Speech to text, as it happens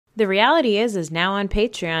The Reality is now on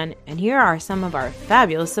Patreon, and here are some of our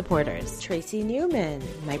fabulous supporters. Tracy Newman,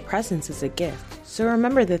 my presence is a gift, so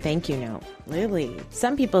remember the thank you note. Lily,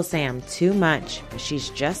 some people say I'm too much, but she's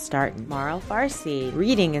just starting. Marl Farsi,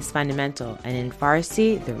 reading is fundamental, and in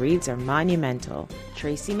Farsi, the reads are monumental.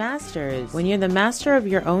 Tracy Masters, when you're the master of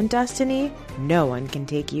your own destiny, no one can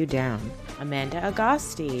take you down. Amanda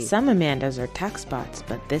Agosti. Some Amandas are text bots,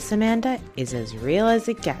 but this Amanda is as real as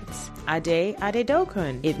it gets. Ade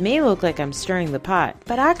Adedokun. It may look like I'm stirring the pot,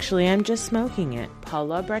 but actually I'm just smoking it.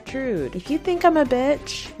 Paula Bertrude. If you think I'm a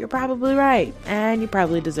bitch, you're probably right, and you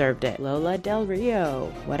probably deserved it. Lola Del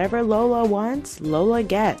Rio. Whatever Lola wants, Lola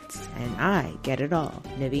gets, and I get it all.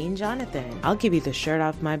 Naveen Jonathan. I'll give you the shirt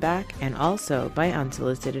off my back, and also by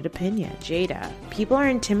unsolicited opinion. Jada. People are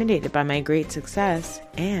intimidated by my great success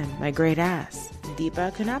and my great ass.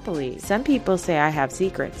 Deepa Kanapoli. Some people say I have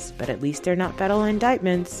secrets, but at least they're not federal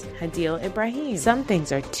indictments. Hadil Ibrahim. Some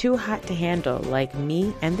things are too hot to handle, like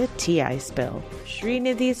me and the tea I spill.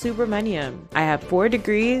 Srinidhi Subramaniam. I have 4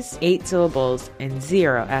 degrees, 8 syllables, and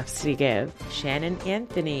 0 F's to give. Shannon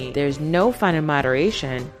Anthony. There's no fun in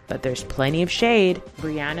moderation, but there's plenty of shade.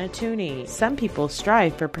 Brianna Tooney. Some people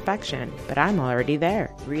strive for perfection, but I'm already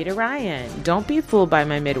there. Rita Ryan. Don't be fooled by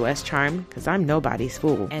my Midwest charm, because I'm nobody's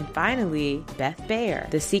fool. And finally, Beth Bayer.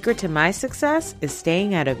 The secret to my success is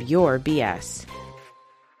staying out of your BS.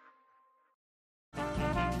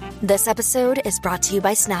 This episode is brought to you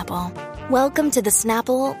by Snapple. Welcome to the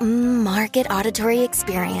Snapple Market Auditory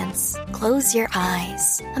Experience. Close your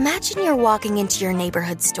eyes. Imagine you're walking into your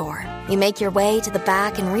neighborhood store. You make your way to the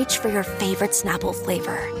back and reach for your favorite Snapple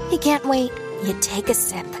flavor. You can't wait. You take a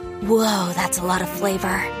sip. Whoa, that's a lot of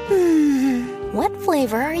flavor. What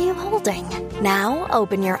flavor are you holding? Now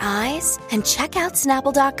open your eyes and check out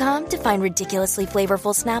Snapple.com to find ridiculously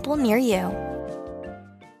flavorful Snapple near you.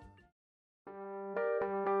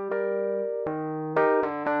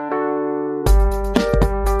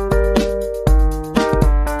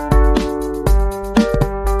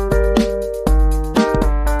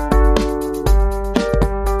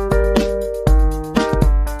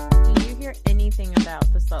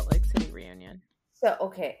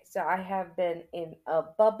 So I have been in a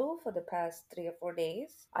bubble for the past 3 or 4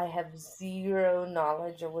 days. I have zero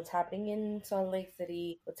knowledge of what's happening in Salt Lake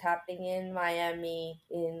City, what's happening in Miami,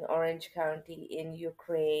 in Orange County, in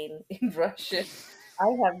Ukraine, in Russia. I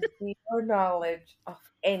have zero knowledge of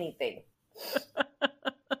anything.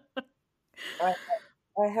 I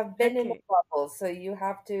have been in a bubble, so you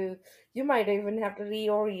might even have to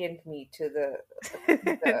reorient me to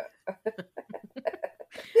the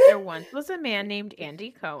There once was a man named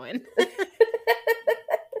Andy Cohen.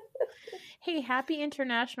 Hey, happy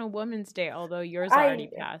International Women's Day, although yours already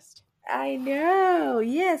passed. I know.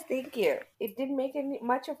 Yes, thank you. It didn't make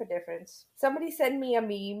much of a difference. Somebody sent me a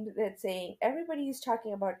meme that's saying everybody is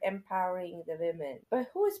talking about empowering the women, but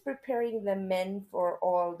who is preparing the men for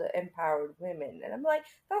all the empowered women? And I'm like,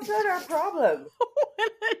 that's not our problem.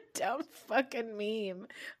 What a dumb fucking meme.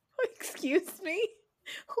 Excuse me?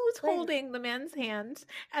 Who's holding the men's hands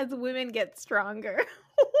as women get stronger?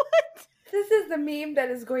 What? This is the meme that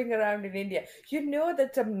is going around in India. You know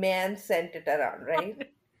that's a man sent it around, right?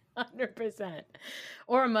 100%.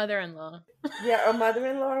 Or a mother-in-law. Yeah, a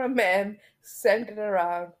mother-in-law or a man sent it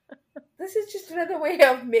around. This is just another way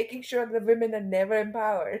of making sure the women are never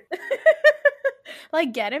empowered.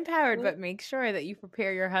 Like, get empowered, but make sure that you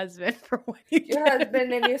prepare your husband for what your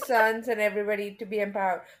husband and your sons and everybody to be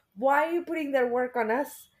empowered. Why are you putting their work on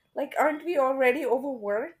us? Like, aren't we already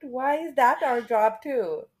overworked? Why is that our job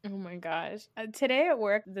too? Oh my gosh. Today at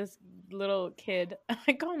work, this little kid,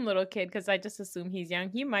 I call him little kid because I just assume he's young.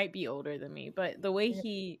 He might be older than me, but the way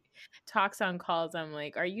he talks on calls, I'm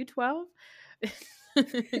like, are you 12?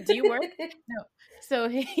 Do you work? No. So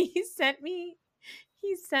he sent me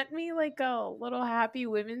like a little happy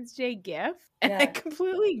Women's Day gift, and I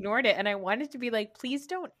completely ignored it. And I wanted to be like, please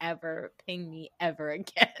don't ever ping me ever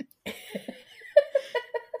again.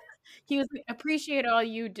 He was like, appreciate all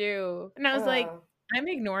you do. And I was like, I'm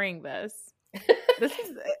ignoring this.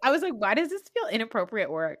 I was like, why does this feel inappropriate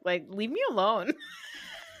at work? Like, leave me alone.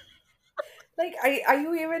 Like, are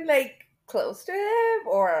you even like close to him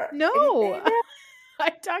or no? I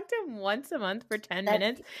talk to him once a month for 10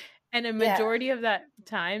 minutes. And a majority of that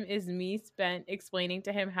time is me spent explaining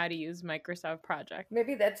to him how to use Microsoft Project.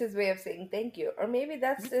 Maybe that's his way of saying thank you. Or maybe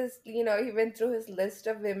that's his, he went through his list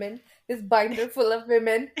of women, his binder full of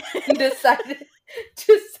women, and decided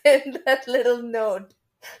to send that little note.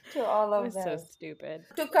 to all It of was so them. stupid.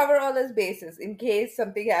 To cover all his bases in case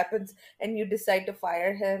something happens and you decide to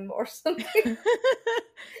fire him or something. I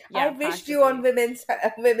Yeah, wished you on possibly.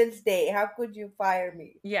 Women's Day. How could you fire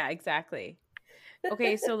me? Yeah, exactly.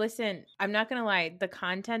 Okay, so listen, I'm not going to lie. The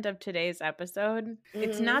content of today's episode,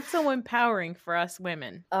 it's Hmm. not so empowering for us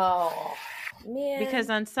women. Oh, Because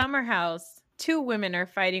man. on Summer House, 2 women are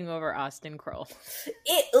fighting over Austin Kroll.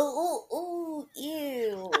 Ooh,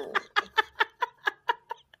 ew.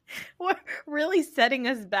 What really setting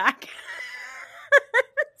us back?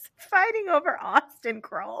 Fighting over Austin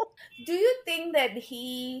Kroll. Do you think that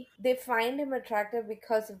they find him attractive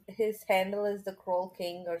because of his handle is the Kroll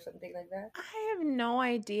King or something like that? I have no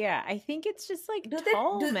idea. I think it's just like Do they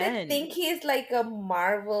tall do they men. think he's like a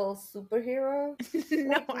Marvel superhero?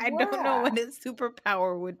 No, Like I don't know what what? his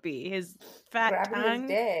superpower would be. His fat Grabbing his tongue.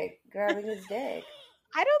 dick, grabbing his dick.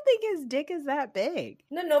 I don't think his dick is that big.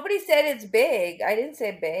 No, nobody said it's big. I didn't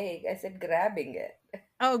say big. I said grabbing it.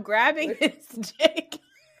 Oh, grabbing his dick.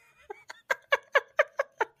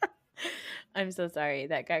 I'm so sorry.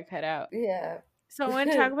 That got cut out. Yeah. So I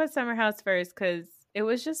want to talk about Summer House first because it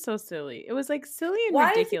was just so silly. It was like silly and Why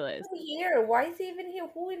ridiculous. is he even here? Why is he even here?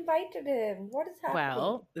 Who invited him? What is happening?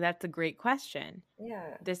 Well, that's a great question.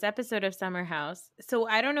 Yeah. This episode of Summer House. So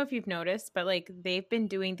I don't know if you've noticed, but like they've been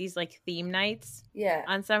doing these like theme nights Yeah.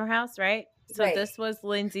 on Summer House, right? So Right. this was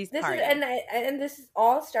Lindsay's This party. is and this is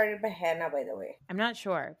all started by Hannah, by the way. I'm not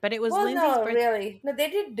sure, but it was Well, Lindsay's no, birthday. really. No, they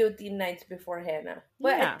did do theme nights before Hannah.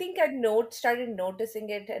 But Yeah. I think I started noticing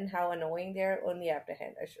it and how annoying they are only after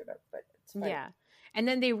Hannah showed up. But it's fine. Yeah. And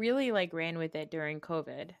then they really like ran with it during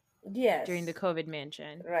COVID. Yes. During the COVID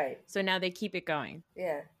mansion. Right. So now they keep it going.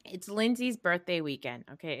 Yeah. It's Lindsay's birthday weekend.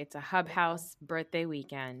 Okay. It's a Hub House birthday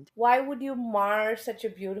weekend. Why would you mar such a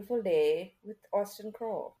beautiful day with Austin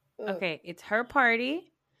Kroll? Ugh. Okay. It's her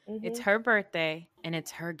party. Mhm. It's her birthday. And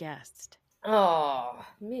it's her guest. Oh,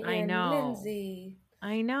 man, I know. Lindsay.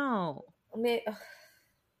 I know.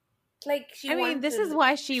 Like this is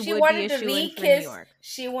why she would be a wanted to shoo-in for New York.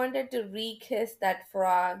 She wanted to re-kiss that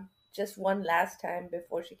frog just one last time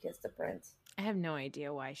before she kissed the prince. I have no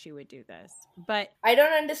idea why she would do this. But I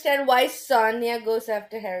don't understand why Sonia goes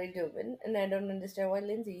after Harry Dubin, and I don't understand why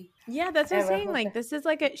Lindsay. yeah, that's what I'm saying. Like, this is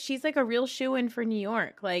like she's like a real shoo-in for New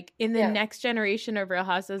York. Like, in the next generation of Real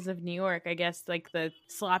Housewives of New York, I guess, like, the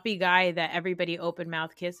sloppy guy that everybody open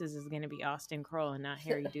mouth kisses is going to be Austin Kroll and not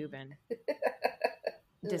Harry Dubin.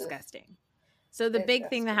 Disgusting. So the big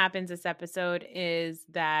thing that happens this episode is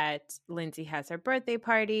that Lindsay has her birthday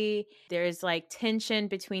party. There's like tension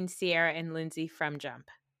between Sierra and Lindsay from jump.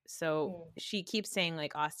 So she keeps saying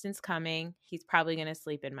like, Austin's coming. He's probably going to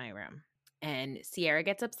sleep in my room. And Sierra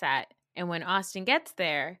gets upset. And when Austin gets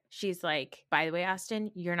there, she's like, by the way,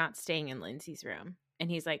 Austin, you're not staying in Lindsay's room. And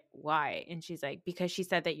he's like, why? And she's like, because she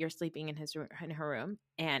said that you're sleeping in her room.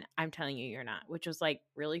 And I'm telling you, you're not, which was like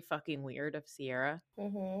really fucking weird of Sierra.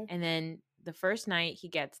 Mm-hmm. And then the first night he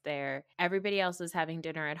gets there, everybody else is having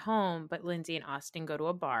dinner at home, but Lindsay and Austin go to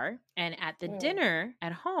a bar. And at the dinner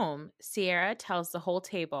at home, Sierra tells the whole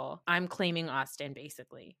table, I'm claiming Austin,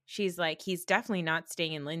 basically. She's like, he's definitely not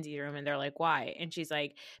staying in Lindsay's room. And they're like, why? And she's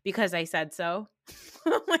like, because I said so.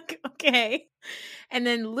 I'm like, okay. And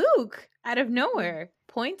then Luke, out of nowhere,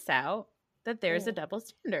 points out that there's a double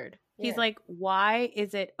standard. He's like, why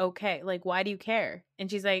is it okay? Like, why do you care? And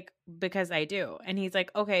she's like, because I do. And he's like,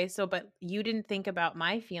 okay, so, but you didn't think about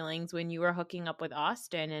my feelings when you were hooking up with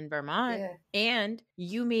Austin in Vermont. Yeah. And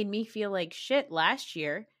you made me feel like shit last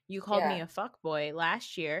year. You called me a fuckboy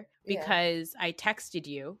last year because I texted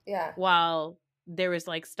you while there was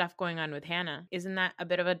like stuff going on with Hannah. Isn't that a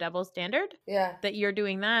bit of a double standard? Yeah. That you're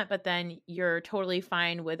doing that, but then you're totally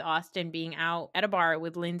fine with Austin being out at a bar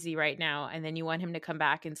with Lindsay right now, and then you want him to come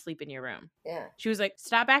back and sleep in your room. Yeah. She was like,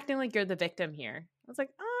 stop acting like you're the victim here. I was like,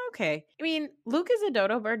 oh, okay. I mean, Luke is a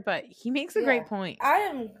dodo bird, but he makes a great point. I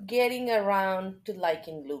am getting around to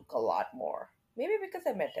liking Luke a lot more. Maybe because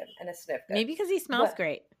I met him and I sniffed him. Maybe because he smells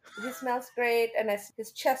great. He smells great, and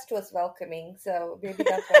his chest was welcoming, so maybe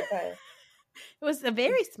that's why. It was a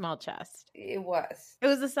very small chest. It was. It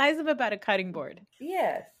was the size of about a cutting board.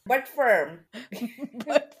 Yes, but firm.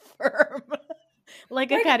 But firm.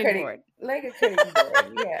 Like a cutting board. Like a cutting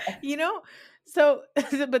board, yeah. You know? So,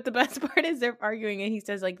 but the best part is they're arguing, and he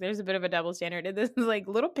says, like, there's a bit of a double standard. And this is like,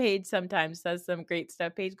 little Paige sometimes says some great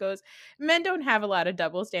stuff. Paige goes, men don't have a lot of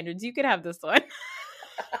double standards. You could have this one.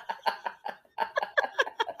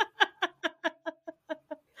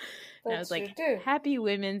 And I was like, happy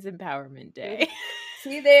Women's Empowerment Day.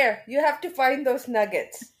 See there, you have to find those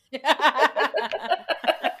nuggets.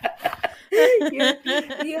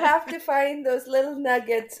 You have to find those little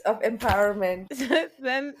nuggets of empowerment.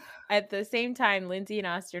 Then at the same time, Lindsay and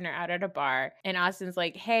Austin are out at a bar, and Austin's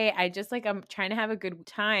like, hey, I'm trying to have a good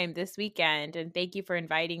time this weekend, and thank you for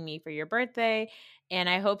inviting me for your birthday. And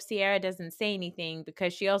I hope Sierra doesn't say anything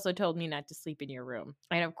because she also told me not to sleep in your room.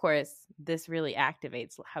 And of course, this really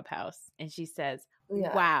activates Hub House. And she says,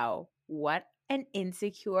 wow, what an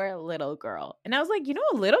insecure little girl. And I was like,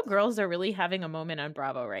 little girls are really having a moment on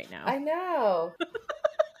Bravo right now. I know.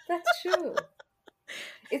 That's true.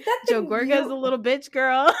 Is that Joe Gorga's a little bitch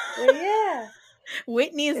girl. Yeah.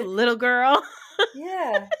 Whitney's a little girl.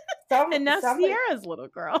 Yeah. And now Sierra's little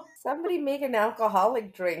girl. Somebody make an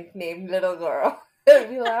alcoholic drink named Little Girl.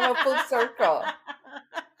 We'll have a full circle.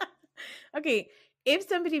 Okay, if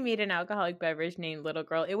somebody made an alcoholic beverage named Little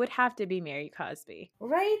Girl, it would have to be Mary Cosby.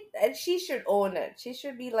 Right? And she should own it. She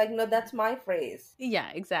should be like, no, that's my phrase.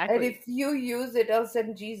 Yeah, exactly. And if you use it, I'll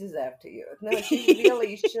send Jesus after you. No, she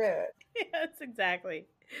really should. Yes, exactly.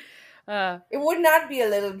 It would not be a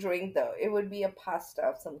little drink, though. It would be a pasta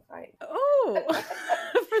of some kind. Oh,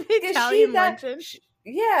 for the Italian luncheon?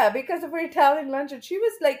 Yeah, because of her Italian luncheon. She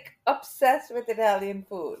was like obsessed with Italian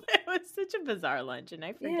food. It was such a bizarre luncheon.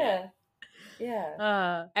 I forget.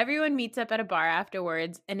 Yeah. Everyone meets up at a bar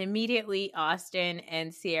afterwards, and immediately Austin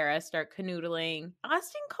and Sierra start canoodling.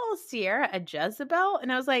 Austin calls Sierra a Jezebel,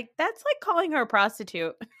 and I was like, that's like calling her a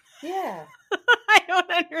prostitute. Yeah. I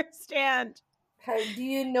don't understand. How do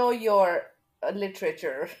you know your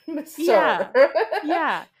literature, sir?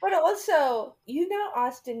 Yeah. But also,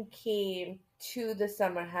 Austin came to the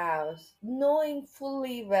summer house knowing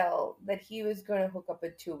fully well that he was going to hook up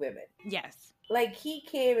with two women. Yes. Like, he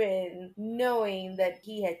came in knowing that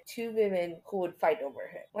he had two women who would fight over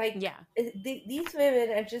him. Like, yeah. These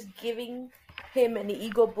women are just giving him an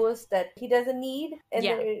ego boost that he doesn't need, and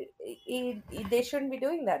they shouldn't be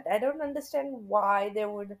doing that. I don't understand why they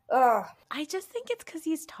would. I just think it's because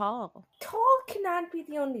he's tall. Tall cannot be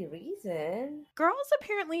the only reason. Girls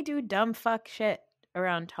apparently do dumb fuck shit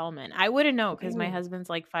around tall men. I wouldn't know because my husband's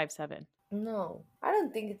like 5'7". No, I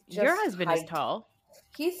don't think it's just your husband height. Is tall.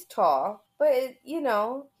 He's tall, but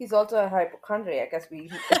he's also a hypochondriac, as we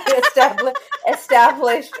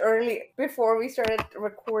established early before we started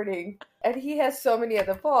recording. And he has so many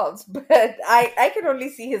other faults, but I can only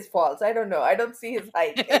see his faults. I don't know. I don't see his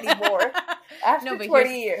height anymore. After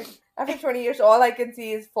 20 years, all I can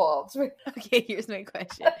see is faults. Okay, here's my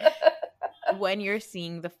question. When you're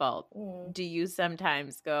seeing the fault, do you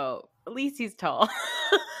sometimes go, at least he's tall?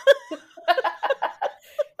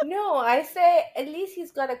 No, I say at least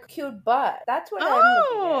he's got a cute butt. That's what I'm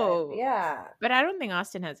looking at. Yeah. But I don't think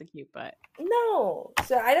Austin has a cute butt. No.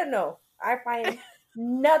 So I don't know. I find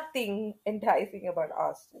nothing enticing about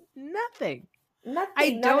Austin. Nothing. Nothing.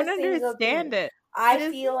 I don't understand it. I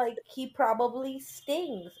feel like he probably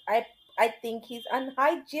stings. I think he's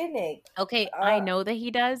unhygienic. Okay, I know that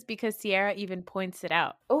he does because Sierra even points it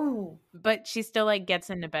out. Oh. But she still like gets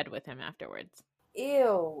into bed with him afterwards.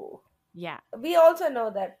 Ew. Yeah. We also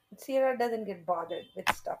know that Sierra doesn't get bothered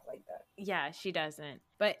with stuff like that. Yeah, she doesn't.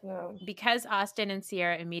 But because Austin and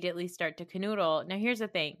Sierra immediately start to canoodle, now here's the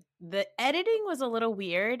thing. The editing was a little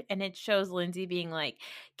weird, and it shows Lindsay being like,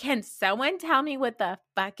 can someone tell me what the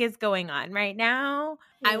fuck is going on right now?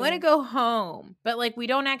 I want to go home. But like, we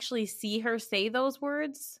don't actually see her say those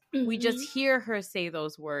words. Mm-hmm. We just hear her say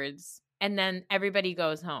those words, and then everybody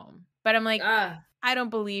goes home. But I'm like, I don't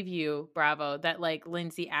believe you, Bravo, that like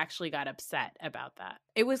Lindsay actually got upset about that.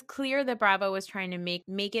 It was clear that Bravo was trying to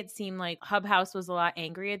make it seem like Hub House was a lot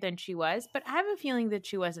angrier than she was, but I have a feeling that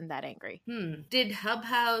she wasn't that angry. Did Hub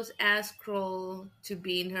House ask Kroll to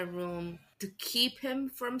be in her room to keep him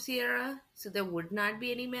from Sierra so there would not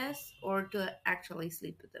be any mess, or to actually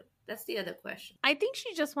sleep with him? That's the other question. I think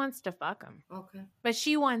she just wants to fuck him. Okay. But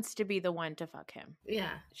she wants to be the one to fuck him.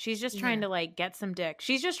 Yeah. She's just trying to like get some dick.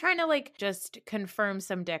 She's just trying to like just confirm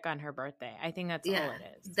some dick on her birthday. I think that's all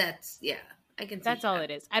it is. I can see that's all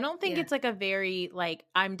it is. I don't think it's like a very like,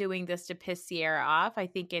 I'm doing this to piss Sierra off. I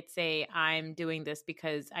think it's I'm doing this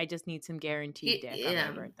because I just need some guaranteed dick on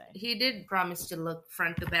my birthday. He did promise to look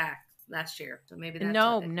front to back last year. So maybe that's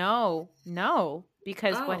No.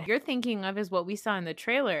 Because what you're thinking of is what we saw in the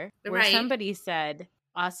trailer where somebody said,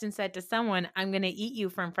 Austin said to someone, I'm going to eat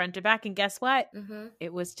you from front to back. And guess what? Mm-hmm.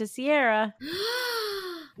 It was to Sierra.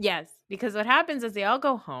 Yes. Because what happens is they all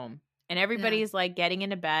go home and everybody's like getting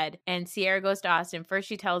into bed, and Sierra goes to Austin. First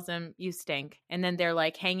she tells him, you stink. And then they're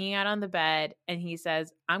like hanging out on the bed, and he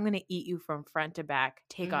says, I'm going to eat you from front to back.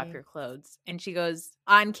 Take off your clothes. And she goes,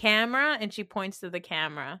 on camera? And she points to the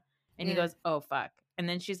camera. And he goes, oh, fuck. And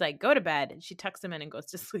then she's like, go to bed. And she tucks him in and goes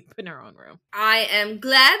to sleep in her own room. I am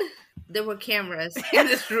glad there were cameras in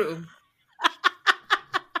this room.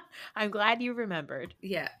 I'm glad you remembered.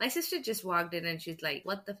 Yeah. My sister just walked in and she's like,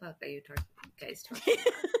 what the fuck are you guys talking about?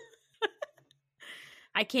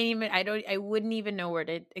 I wouldn't even know where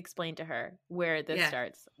to explain to her where this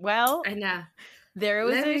starts. Well, I know. There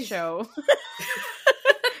was a show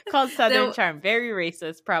called Southern Charm. Very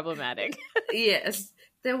racist, problematic. Yes.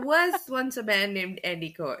 There was once a man named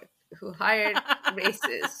Andy Court who hired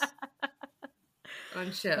racists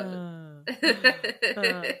on shows.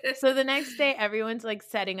 So the next day, everyone's like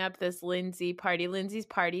setting up this Lindsay party. Lindsay's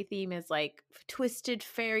party theme is like twisted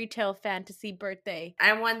fairy tale fantasy birthday.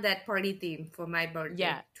 I want that party theme for my birthday.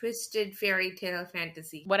 Yeah. Twisted fairy tale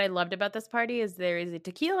fantasy. What I loved about this party is there is a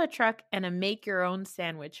tequila truck and a make your own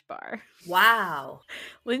sandwich bar. Wow.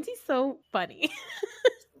 Lindsay's so funny.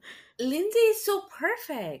 Lindsay is so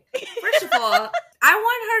perfect. First of all, I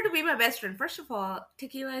want her to be my best friend. First of all,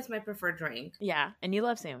 tequila is my preferred drink. Yeah, and you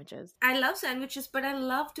love sandwiches. I love sandwiches, but I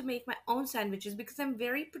love to make my own sandwiches because I'm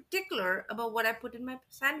very particular about what I put in my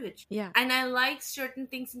sandwich. Yeah. And I like certain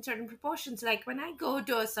things in certain proportions. Like when I go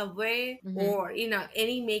to a Subway or,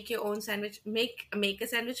 any make your own sandwich, make a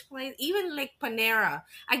sandwich place, even like Panera,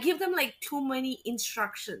 I give them like too many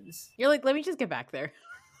instructions. You're like, let me just get back there.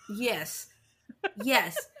 Yes.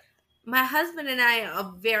 Yes. My husband and I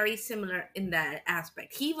are very similar in that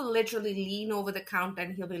aspect. He will literally lean over the counter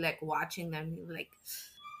and he'll be like watching them. He'll be like,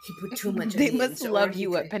 he put too much. They must love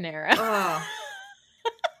you at Panera. Oh.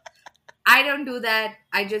 I don't do that.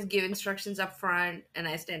 I just give instructions up front and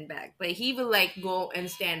I stand back. But he will like go and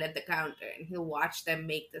stand at the counter and he'll watch them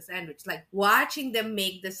make the sandwich. Like watching them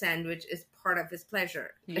make the sandwich is part of his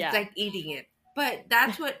pleasure. Yeah. It's like eating it. But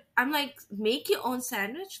that's what I'm like, make your own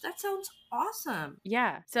sandwich? That sounds awesome.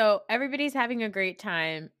 Yeah. So everybody's having a great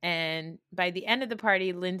time. And by the end of the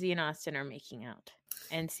party, Lindsay and Austin are making out.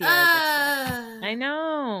 And Sierra gets up.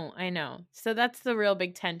 I know. So that's the real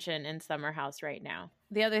big tension in Summer House right now.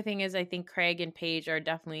 The other thing is I think Craig and Paige are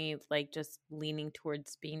definitely like just leaning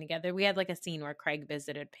towards being together. We had like a scene where Craig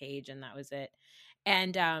visited Paige and that was it.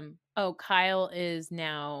 And Kyle is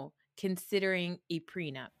now considering a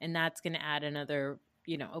prenup, and that's going to add another,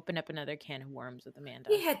 open up another can of worms with Amanda.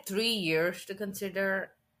 He had 3 years to consider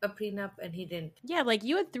a prenup, and he didn't. Yeah, like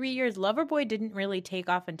you had 3 years. Loverboy didn't really take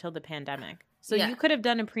off until the pandemic. So you could have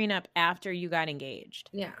done a prenup after you got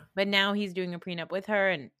engaged. Yeah. But now he's doing a prenup with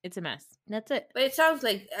her, and it's a mess. That's it. But it sounds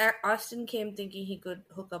like Austin came thinking he could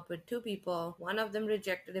hook up with two people. One of them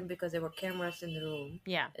rejected him because there were cameras in the room.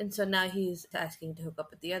 Yeah. And so now he's asking to hook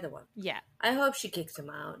up with the other one. Yeah. I hope she kicks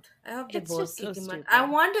him out. I hope they both kick him out. Stupid. I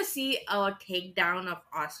want to see a takedown of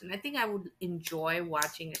Austin. I think I would enjoy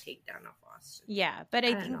watching a takedown of Austin. Yeah, but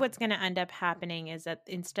I think what's going to end up happening is that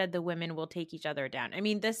instead the women will take each other down. I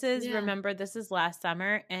mean, remember, this is last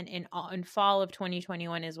summer, and in fall of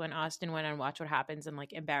 2021 is when Austin went on Watch What Happens and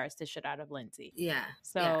like embarrassed the shit out of Lindsay. Yeah.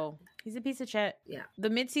 So he's a piece of shit. Yeah. The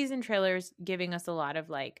mid-season trailer's giving us a lot of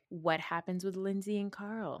like what happens with Lindsay and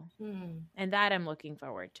Carl. And that I'm looking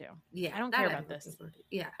forward to. Yeah. I don't care about this.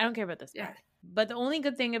 Yeah. I don't care about this part. But the only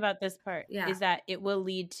good thing about this part is that it will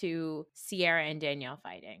lead to Sierra and Danielle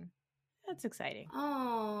fighting. That's exciting.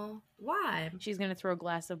 Oh, why? She's going to throw a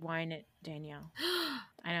glass of wine at Danielle.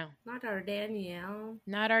 I know. Not our Danielle.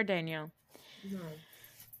 Not our Danielle. No.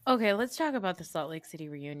 Okay, let's talk about the Salt Lake City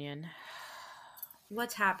reunion.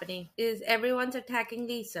 What's happening? Is everyone's attacking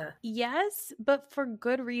Lisa? Yes, but for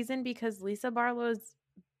good reason, because Lisa Barlow's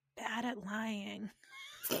bad at lying.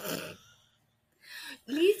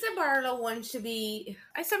 Lisa Barlow wants to be...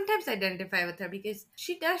 I sometimes identify with her because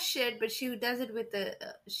she does shit, but she does it with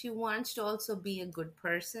she wants to also be a good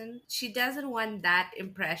person. She doesn't want that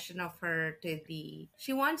impression of her to be...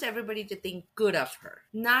 She wants everybody to think good of her,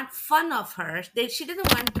 not fun of her. She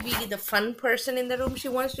doesn't want to be the fun person in the room. She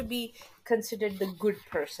wants to be considered the good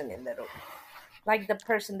person in the room. Like the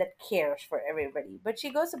person that cares for everybody. But she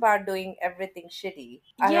goes about doing everything shitty.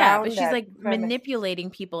 Yeah, but she's like manipulating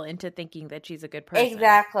people into thinking that she's a good person.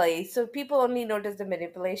 Exactly. So people only notice the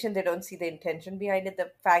manipulation. They don't see the intention behind it. The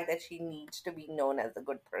fact that she needs to be known as a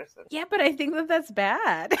good person. Yeah, but I think that that's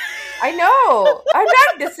bad. I know. I'm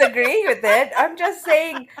not disagreeing with it. I'm just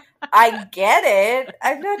saying I get it.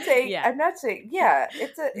 I'm not saying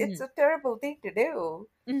it's a terrible thing to do.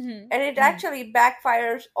 Mm-hmm. And it actually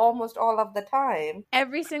backfires almost all of the time.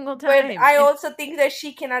 Every single time. But I also think that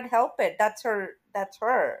she cannot help it. That's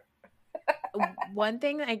her. One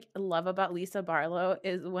thing I love about Lisa Barlow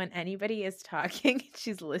is when anybody is talking,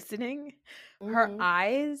 she's listening, her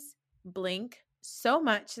eyes blink so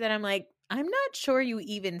much that I'm like, I'm not sure you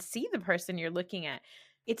even see the person you're looking at.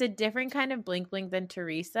 It's a different kind of blink blink than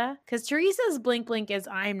Teresa, because Teresa's blink blink is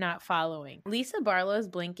I'm not following. Lisa Barlow's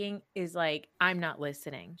blinking is like I'm not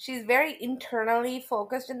listening. She's very internally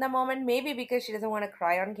focused in the moment, maybe because she doesn't want to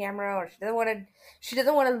cry on camera, or she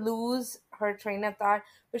doesn't want to lose her train of thought.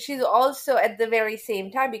 But she's also at the very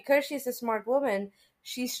same time, because she's a smart woman,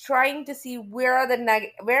 she's trying to see where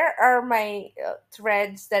are my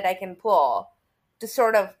threads that I can pull to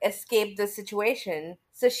sort of escape the situation.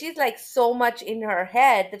 So she's like so much in her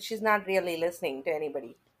head that she's not really listening to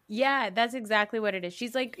anybody. Yeah, that's exactly what it is.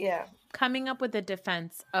 She's like coming up with a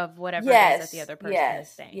defense of whatever it is that the other person is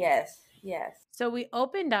saying. Yes. So we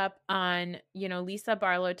opened up on, Lisa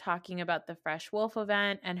Barlow talking about the Fresh Wolf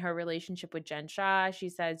event and her relationship with Jen Shah. She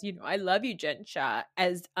says, I love you, Jen Shah,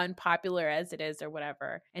 as unpopular as it is or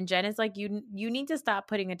whatever. And Jen is like, you need to stop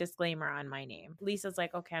putting a disclaimer on my name. Lisa's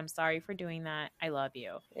like, okay, I'm sorry for doing that. I love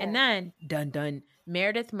you. Yeah. And then, dun dun,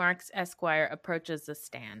 Meredith Marks Esquire approaches the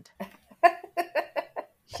stand.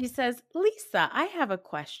 She says, Lisa, I have a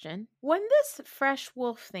question. When this Fresh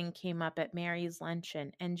Wolf thing came up at Mary's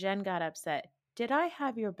luncheon and Jen got upset, did I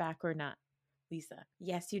have your back or not? Lisa,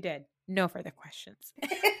 yes, you did. No further questions.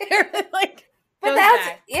 Like, but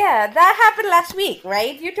that happened last week,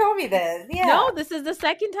 right? You told me this. Yeah. No, this is the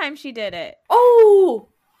second time she did it. Oh,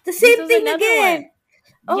 the same thing again. One.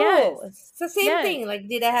 Oh, yes. It's the same thing. Like,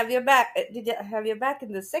 did I have your back? Did I have your back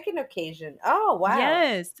in the second occasion? Oh, wow.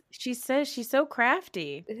 Yes. She says she's so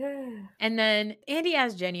crafty. And then Andy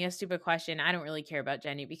asked Jenny a stupid question. I don't really care about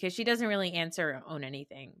Jenny because she doesn't really answer or own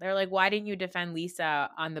anything. They're like, why didn't you defend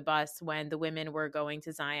Lisa on the bus when the women were going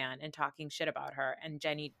to Zion and talking shit about her? And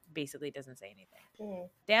Jenny basically doesn't say anything.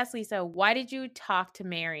 They asked Lisa, why did you talk to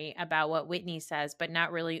Mary about what Whitney says, but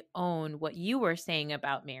not really own what you were saying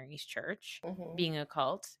about Mary's church being a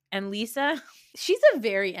cult? And Lisa, she's a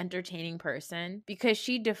very entertaining person because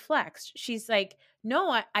she deflects. She's like,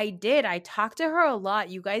 no, I did. I talked to her a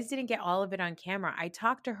lot. You guys didn't get all of it on camera. I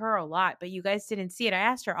talked to her a lot, but you guys didn't see it. I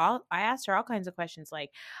asked her all kinds of questions.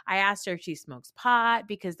 Like, I asked her if she smokes pot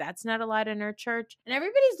because that's not allowed in her church. And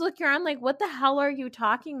everybody's looking around like, what the hell are you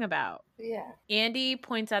talking about? Yeah. Andy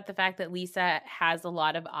points out the fact that Lisa has a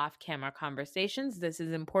lot of off-camera conversations. This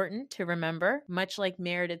is important to remember, much like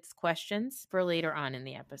Meredith's questions for later on in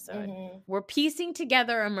the episode. We're piecing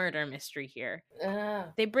together a murder mystery here.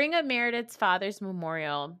 They bring up Meredith's father's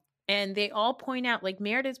memorial, and they all point out, like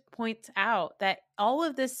Meredith points out, that all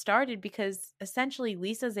of this started because essentially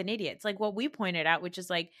Lisa's an idiot. It's like what we pointed out, which is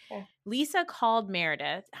like Lisa called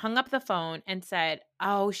Meredith, hung up the phone, and said,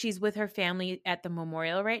 oh, she's with her family at the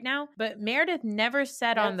memorial right now. But Meredith never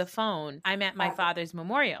said on the phone, I'm at my father's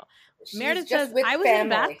memorial. Meredith says, I was in a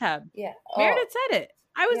bathtub. Yeah. Meredith said it.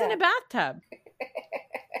 I was in a bathtub.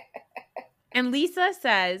 And Lisa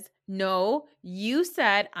says, no, you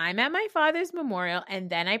said I'm at my father's memorial, and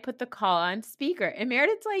then I put the call on speaker. And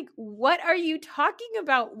Meredith's like, what are you talking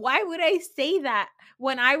about? Why would I say that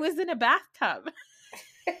when I was in a bathtub?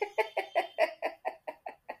 And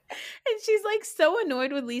she's like so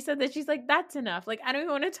annoyed with Lisa that she's like, that's enough. Like, I don't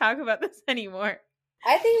even want to talk about this anymore.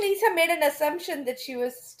 I think Lisa made an assumption that she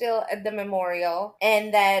was still at the memorial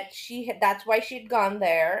and that that's why she'd gone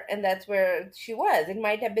there and that's where she was. It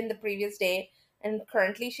might have been the previous day and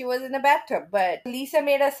currently she was in a bathtub. But Lisa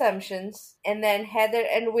made assumptions and then Heather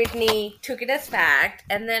and Whitney took it as fact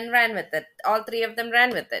and then ran with it. All three of them ran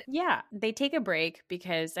with it. Yeah, they take a break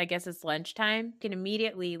because I guess it's lunchtime. And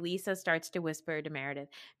immediately Lisa starts to whisper to Meredith,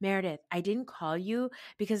 Meredith, I didn't call you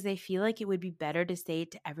because they feel like it would be better to say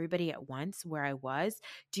it to everybody at once where I was.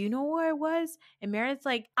 Do you know where I was? And Meredith's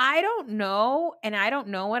like, I don't know. And I don't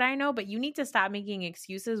know what I know, but you need to stop making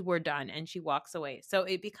excuses. We're done. And she walks away. So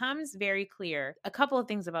it becomes very clear a couple of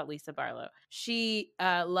things about Lisa Barlow. She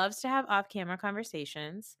loves to have off-camera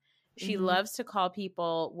conversations. She loves to call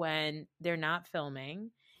people when they're not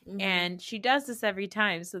filming. And she does this every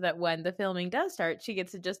time so that when the filming does start, she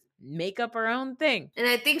gets to just make up her own thing. And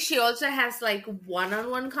I think she also has like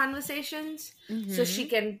one-on-one conversations so she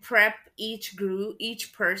can prep each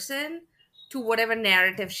person to whatever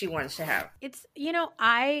narrative she wants to have. It's,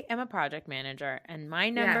 I am a project manager and my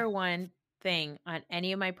number one thing on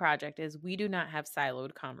any of my project is we do not have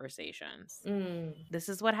siloed conversations. This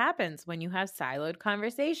is what happens when you have siloed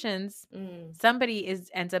conversations. Somebody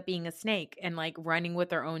ends up being a snake and like running with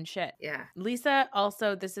their own shit. Yeah. Lisa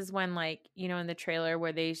also, this is when like, in the trailer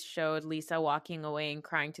where they showed Lisa walking away and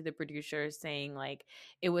crying to the producers saying like,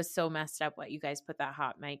 it was so messed up what you guys put that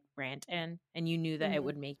hot mic rant in and you knew that it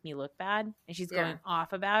would make me look bad. And she's going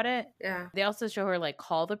off about it. Yeah. They also show her like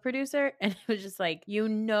call the producer and it was just like,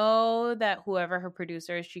 that that whoever her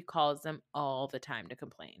producer is, she calls them all the time to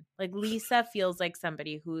complain. Like Lisa feels like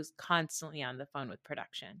somebody who's constantly on the phone with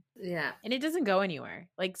production. Yeah. And it doesn't go anywhere.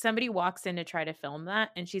 Like somebody walks in to try to film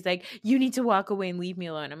that and she's like, you need to walk away and leave me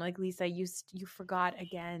alone. I'm like, Lisa, you forgot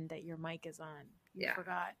again that your mic is on. You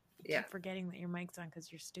forgot. You keep forgetting that your mic's on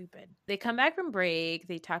because you're stupid. They come back from break.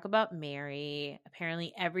 They talk about Mary.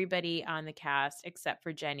 Apparently everybody on the cast except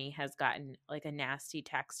for Jenny has gotten like a nasty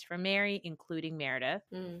text from Mary, including Meredith.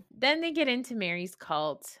 Then they get into Mary's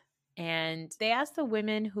cult. And they ask the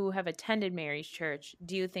women who have attended Mary's church,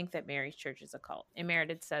 do you think that Mary's church is a cult? And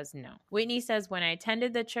Meredith says no. Whitney says, when I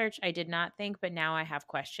attended the church, I did not think, but now I have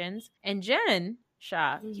questions. And Jen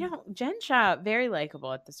Shaw, Jen Shaw, very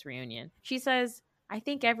likable at this reunion. She says, I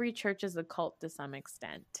think every church is a cult to some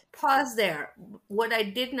extent. Pause there. What I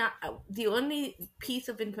did not, the only piece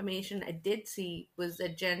of information I did see was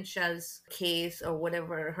that Jen Shah's case or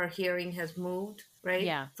whatever, her hearing has moved, right?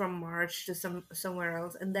 Yeah. From March to somewhere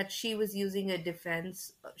else. And that she was using a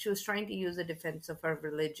defense, she was trying to use a defense of her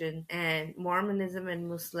religion and Mormonism and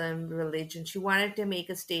Muslim religion. She wanted to make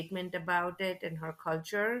a statement about it and her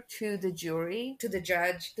culture to the jury, to the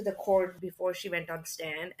judge, to the court before she went on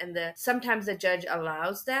stand. And sometimes the judge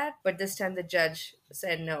allows that, but this time the judge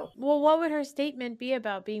said no. Well, what would her statement be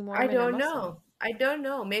about being Mormon? I don't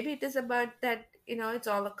know. Maybe it is about that, it's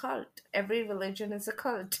all a cult. Every religion is a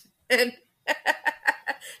cult. And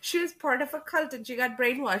she was part of a cult and she got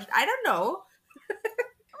brainwashed. I don't know.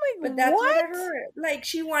 But that's what I heard. Like,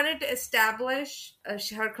 she wanted to establish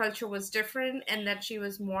her culture was different and that she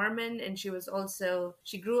was Mormon and she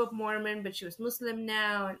grew up Mormon, but she was Muslim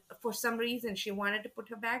now. And for some reason, she wanted to put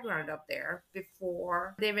her background up there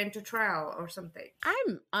before they went to trial or something.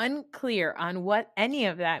 I'm unclear on what any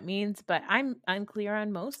of that means, but I'm unclear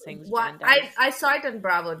on most things. I saw it on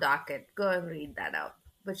Bravo Docket. Go and read that out.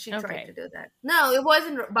 But she tried to do that. No, it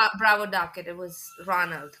wasn't Bravo Docket. It was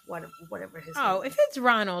Ronald, whatever his name. Oh, if it's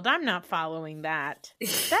Ronald, I'm not following that.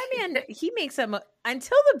 That man, he makes up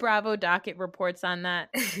until the Bravo Docket reports on that.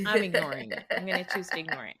 I'm ignoring it. I'm going to choose to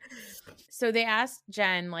ignore it. So they asked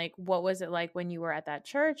Jen, like, what was it like when you were at that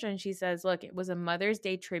church? And she says, look, it was a Mother's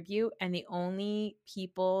Day tribute, and the only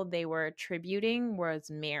people they were tributing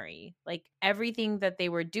was Mary. Like, everything that they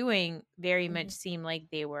were doing very much seemed like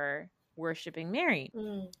they were worshiping Mary.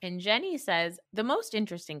 And Jenny says the most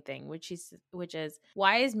interesting thing, which is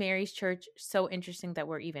why is Mary's church so interesting that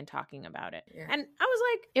we're even talking about it? Yeah. And I was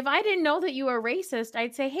like, if I didn't know that you were racist,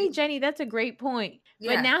 I'd say, hey, Jenny, that's a great point.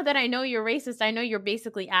 Yeah. But now that I know you're racist, I know you're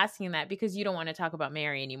basically asking that because you don't want to talk about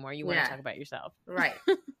Mary anymore. You want to talk about yourself. Right.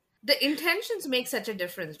 The intentions make such a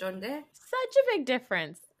difference, don't they? Such a big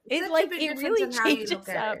difference. It really changes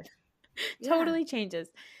up. Totally changes.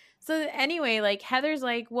 So anyway, like Heather's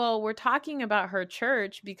like, well, we're talking about her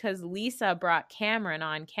church because Lisa brought Cameron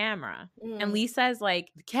on camera. And Lisa's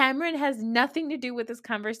like, Cameron has nothing to do with this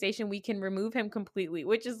conversation. We can remove him completely,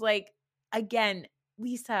 which is like, again,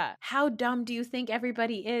 Lisa, how dumb do you think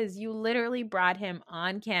everybody is? You literally brought him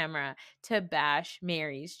on camera to bash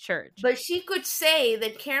Mary's church. But she could say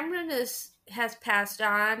that Cameron has passed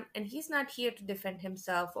on and he's not here to defend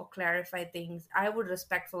himself or clarify things. I would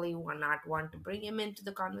respectfully not want to bring him into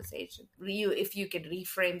the conversation. If you could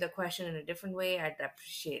reframe the question in a different way, I'd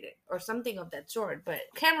appreciate it, or something of that sort. But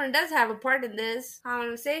Cameron does have a part in this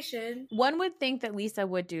conversation. One would think that Lisa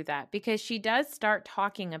would do that because she does start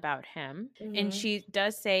talking about him, and she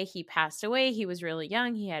does say he passed away. He was really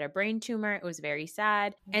young. He had a brain tumor. It was very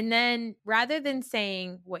sad. And then rather than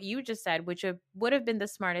saying what you just said, which would have been the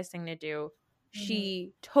smartest thing to do,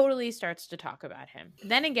 she totally starts to talk about him.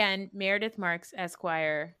 Then again, Meredith Marks,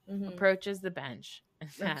 Esquire, approaches the bench and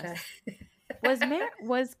says, was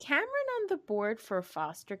Cameron on the board for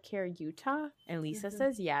Foster Care Utah? And Lisa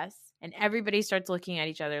says yes. And everybody starts looking at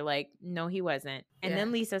each other like, no, he wasn't. And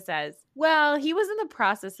then Lisa says, well, he was in the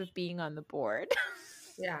process of being on the board.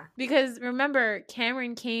 Yeah. Because remember,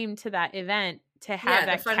 Cameron came to that event to have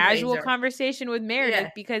that casual conversation with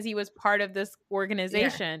Meredith because he was part of this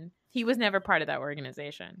organization. Yeah. He was never part of that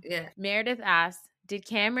organization. Yeah. Meredith asks, did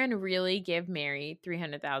Cameron really give Mary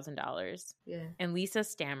 $300,000? Yeah. And Lisa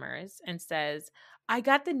stammers and says, I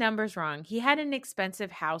got the numbers wrong. He had an expensive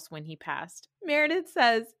house when he passed. Meredith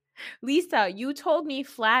says, Lisa, you told me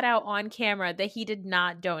flat out on camera that he did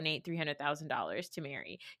not donate $300,000 to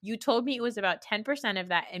Mary. You told me it was about 10% of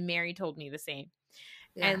that, and Mary told me the same.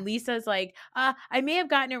 Yeah. And Lisa's like, I may have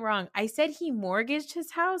gotten it wrong. I said he mortgaged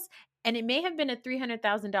his house, and it may have been a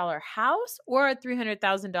 $300,000 house or a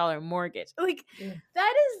 $300,000 mortgage. Like,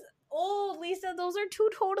 that is, Lisa, those are two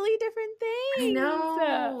totally different things. I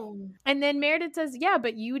know. And then Meredith says, yeah,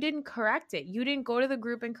 but you didn't correct it. You didn't go to the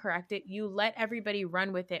group and correct it. You let everybody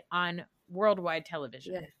run with it on worldwide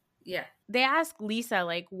television. Yeah. Yeah. They ask Lisa,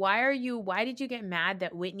 like, why did you get mad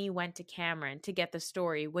that Whitney went to Cameron to get the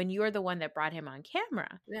story when you're the one that brought him on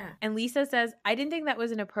camera? Yeah. And Lisa says, I didn't think that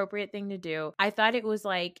was an appropriate thing to do. I thought it was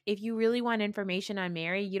like, if you really want information on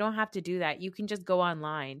Mary, you don't have to do that. You can just go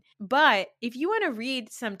online. But if you want to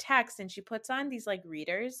read some text, and she puts on these like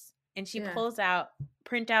readers and she pulls out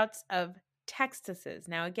printouts of textuses.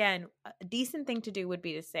 Now, again, a decent thing to do would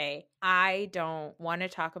be to say, I don't want to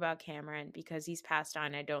talk about Cameron because he's passed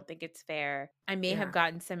on. I don't think it's fair. I may have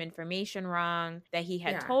gotten some information wrong that he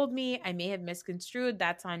had told me. I may have misconstrued.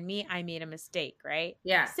 That's on me. I made a mistake, right?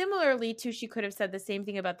 Yeah. Similarly, too, she could have said the same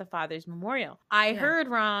thing about the father's memorial. I heard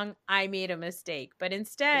wrong. I made a mistake. But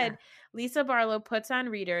instead, Lisa Barlow puts on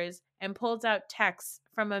readers and pulls out texts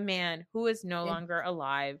from a man who is no longer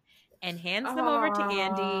alive and hands them over to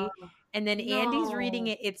Andy. And then Andy's reading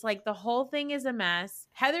it. It's like the whole thing is a mess.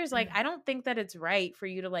 Heather's like, I don't think that it's right for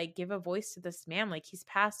you to like give a voice to this man. Like, he's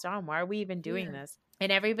passed on. Why are we even doing this?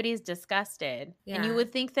 And everybody's disgusted. Yeah. And you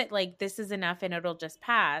would think that like this is enough and it'll just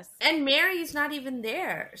pass. And Mary's not even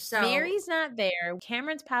there. So Mary's not there.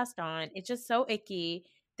 Cameron's passed on. It's just so icky.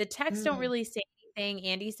 The texts don't really say anything.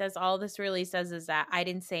 Andy says all this really says is that I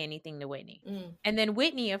didn't say anything to Whitney. And then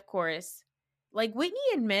Whitney, of course, like Whitney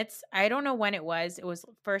admits, I don't know when it was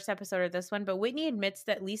first episode or this one, but Whitney admits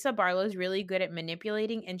that Lisa Barlow's really good at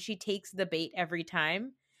manipulating and she takes the bait every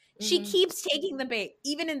time. She keeps taking the bait.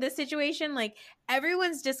 Even in this situation, like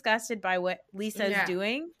everyone's disgusted by what Lisa's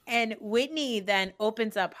doing. And Whitney then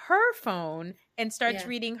opens up her phone and starts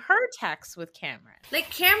reading her texts with Cameron. Like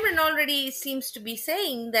Cameron already seems to be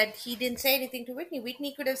saying that he didn't say anything to Whitney.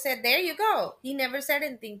 Whitney could have said, there you go. He never said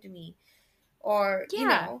anything to me. Or, you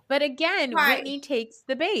know. But again, Whitney takes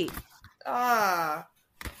the bait. Ah.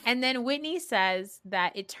 And then Whitney says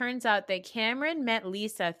that it turns out that Cameron met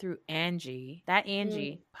Lisa through Angie. That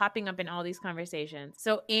Angie popping up in all these conversations.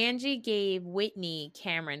 So Angie gave Whitney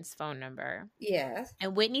Cameron's phone number. Yes.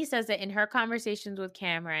 And Whitney says that in her conversations with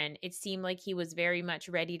Cameron, it seemed like he was very much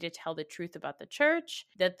ready to tell the truth about the church,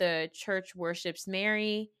 that the church worships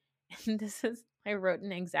Mary. And this is, I wrote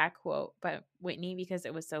an exact quote by Whitney because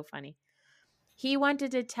it was so funny. He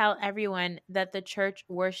wanted to tell everyone that the church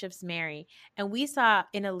worships Mary. And we saw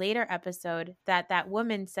in a later episode that that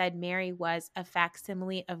woman said Mary was a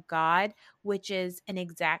facsimile of God, which is an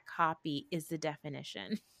exact copy is the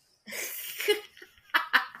definition.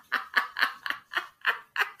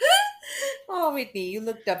 Oh, Whitney, you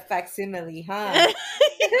looked up facsimile, huh?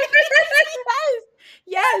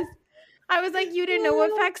 Yes. I was like, you didn't know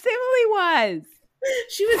what facsimile was.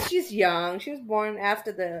 She's young. She was born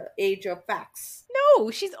after the age of fax.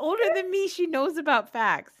 No, she's older than me. She knows about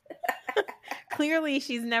fax. Clearly,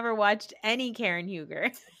 she's never watched any Karen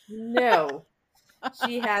Huger. No,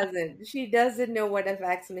 she hasn't. She doesn't know what a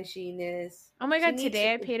fax machine is. Oh my God,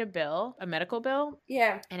 today I paid a bill, a medical bill.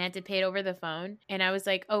 Yeah. And I had to pay it over the phone. And I was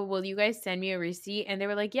like, oh, will you guys send me a receipt? And they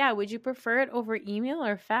were like, yeah, would you prefer it over email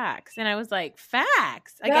or fax? And I was like,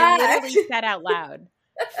 fax? Like, I literally said out loud,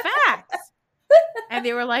 fax. And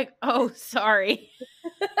they were like, oh, sorry.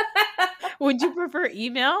 Would you prefer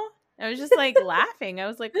email? I was just like laughing. I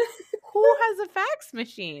was like, who has a fax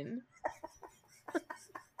machine?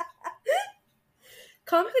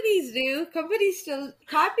 Companies do. Companies still,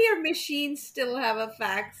 copier machines still have a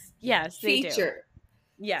fax feature.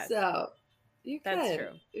 Yes. So you That's can,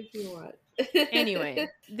 true. if you want. Anyway,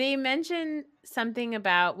 they mention something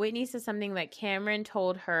about, Whitney says something that Cameron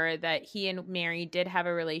told her that he and Mary did have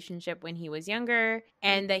a relationship when he was younger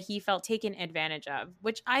and that he felt taken advantage of,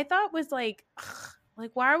 which I thought was like,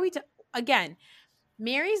 why are we, again,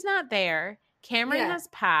 Mary's not there. Cameron has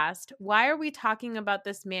passed. Why are we talking about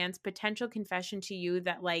this man's potential confession to you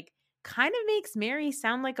that like kind of makes Mary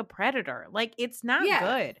sound like a predator? Like, it's not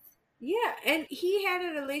good. Yeah, and he had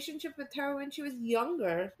a relationship with her when she was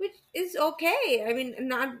younger, which is okay. I mean,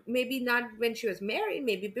 maybe not when she was married,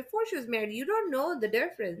 maybe before she was married. You don't know the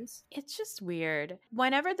difference. It's just weird.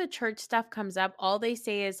 Whenever the church stuff comes up, all they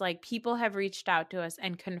say is like, people have reached out to us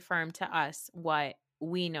and confirmed to us what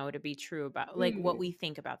we know to be true about, like what we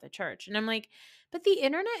think about the church. And I'm like, but the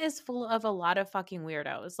internet is full of a lot of fucking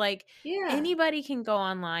weirdos. Like anybody can go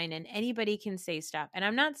online and anybody can say stuff. And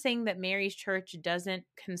I'm not saying that Mary's church doesn't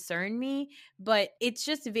concern me, but it's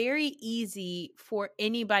just very easy for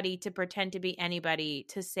anybody to pretend to be anybody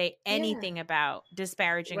to say anything about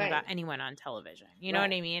disparaging about anyone on television. You know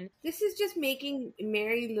what I mean? This is just making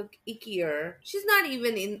Mary look ickier. She's not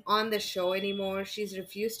even on the show anymore. She's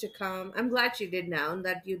refused to come. I'm glad she did now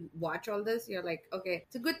that you watch all this. You're like, okay,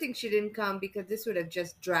 it's a good thing she didn't come because this this would have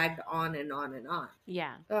just dragged on and on and on.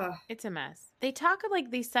 Yeah. Ugh. It's a mess. They talk like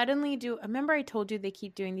they suddenly do. Remember I told you they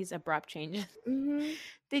keep doing these abrupt changes? Mm-hmm.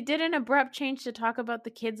 They did an abrupt change to talk about the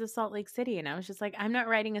kids of Salt Lake City. And I was just like, I'm not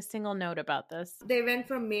writing a single note about this. They went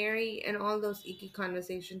from Mary and all those icky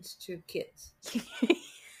conversations to kids.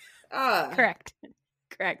 Correct.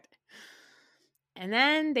 And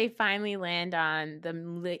then they finally land on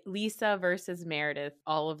the Lisa versus Meredith,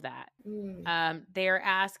 all of that. They're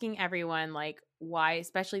asking everyone, like, why,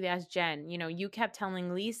 especially they asked Jen, you kept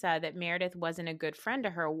telling Lisa that Meredith wasn't a good friend to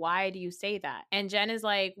her. Why do you say that? And Jen is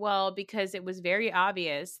like, well, because it was very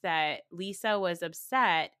obvious that Lisa was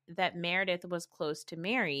upset that Meredith was close to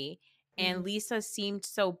Mary. And Lisa seemed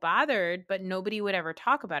so bothered, but nobody would ever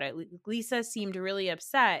talk about it. Lisa seemed really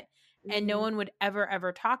upset. And no one would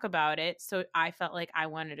ever talk about it. So I felt like I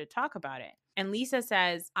wanted to talk about it. And Lisa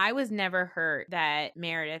says, I was never hurt that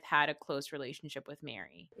Meredith had a close relationship with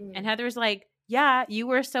Mary. And Heather's like, yeah, you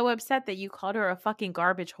were so upset that you called her a fucking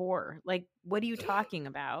garbage whore. Like, what are you talking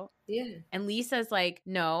about? Yeah. And Lisa's like,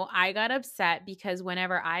 no, I got upset because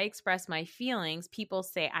whenever I express my feelings, people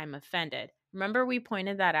say I'm offended. Remember we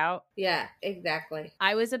pointed that out? Yeah, exactly.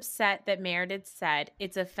 I was upset that Meredith said,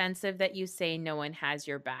 it's offensive that you say no one has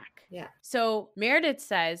your back. Yeah. So Meredith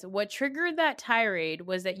says, what triggered that tirade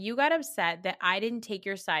was that you got upset that I didn't take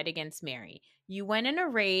your side against Mary. You went in a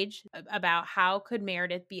rage about how could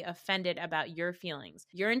Meredith be offended about your feelings.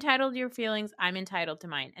 You're entitled to your feelings. I'm entitled to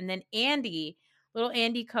mine. And then little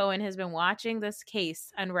Andy Cohen has been watching this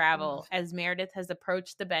case unravel as Meredith has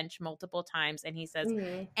approached the bench multiple times. And he says,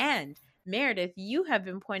 and Meredith, you have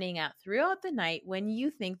been pointing out throughout the night when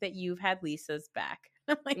you think that you've had Lisa's back.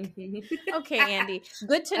 I'm like, okay, Andy,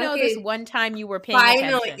 good to know this one time you were paying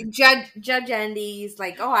attention. Judge Andy's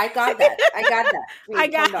like, oh, I got that.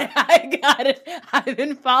 Wait, I got it. I've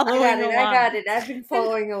been following along. I got it. I've been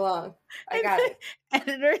following along. I got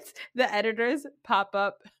it. The editors pop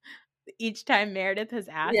up each time Meredith has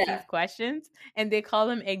asked these questions, and they call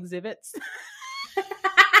them exhibits.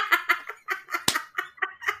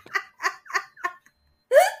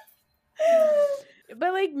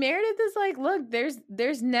 But like Meredith is like, look,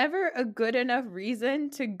 there's never a good enough reason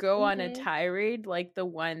to go on a tirade like the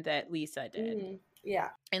one that Lisa did. Yeah.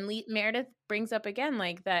 And Meredith brings up again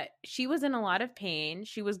like that she was in a lot of pain.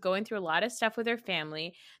 She was going through a lot of stuff with her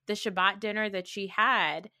family. The Shabbat dinner that she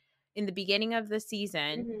had in the beginning of the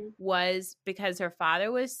season was because her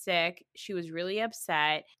father was sick. She was really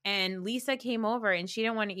upset. And Lisa came over and she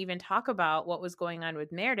didn't want to even talk about what was going on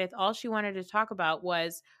with Meredith. All she wanted to talk about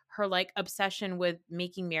was her like obsession with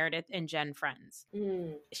making Meredith and Jen friends.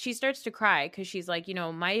 She starts to cry because she's like,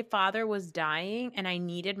 my father was dying and I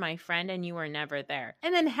needed my friend and you were never there.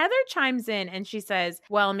 And then Heather chimes in and she says,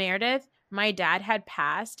 well, Meredith, my dad had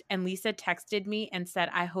passed and Lisa texted me and said,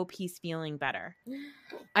 I hope he's feeling better.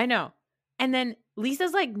 I know. And then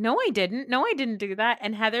Lisa's like, no, I didn't do that.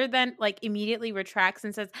 And Heather then like immediately retracts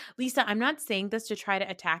and says, Lisa, I'm not saying this to try to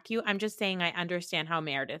attack you. I'm just saying I understand how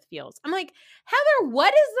Meredith feels. I'm like, Heather,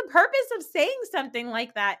 what is the purpose of saying something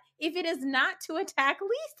like that if it is not to attack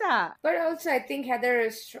Lisa? But also I think Heather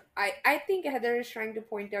is trying to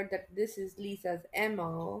point out that this is Lisa's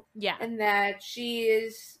MO. Yeah. And that she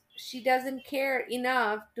doesn't care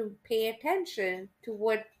enough to pay attention to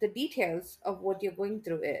what the details of what you're going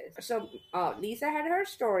through is. So Lisa had her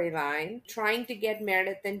storyline, trying to get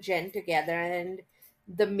Meredith and Jen together and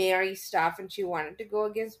the Mary stuff, and she wanted to go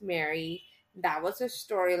against Mary. That was her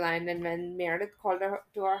storyline. And when Meredith called her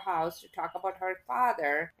to her house to talk about her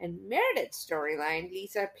father and Meredith's storyline,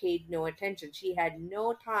 Lisa paid no attention. She had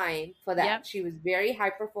no time for that. Yep. She was very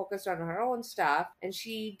hyper-focused on her own stuff, and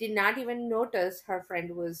she did not even notice her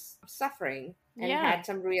friend was suffering and had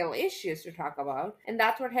some real issues to talk about. And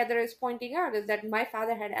that's what Heather is pointing out, is that my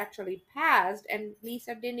father had actually passed, and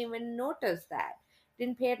Lisa didn't even notice that.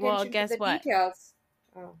 Didn't pay attention to the details.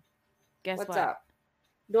 Oh. Guess What's what? up?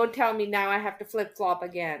 Don't tell me now I have to flip-flop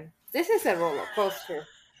again. This is a roller coaster.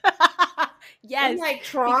 Yes. I'm like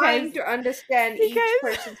trying to understand each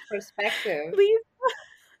person's perspective.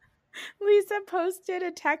 Lisa posted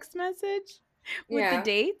a text message with the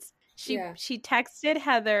dates. She texted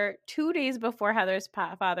Heather 2 days before Heather's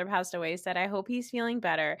father passed away, said, I hope he's feeling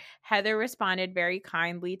better. Heather responded very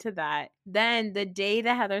kindly to that. Then the day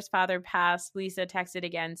that Heather's father passed, Lisa texted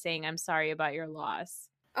again saying, I'm sorry about your loss.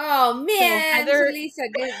 Oh, man. So Lisa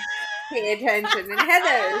didn't pay attention. And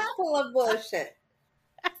Heather is full of bullshit.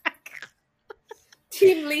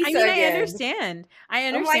 Team Lisa again. I understand.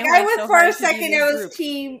 I'm like, I was for a second, it was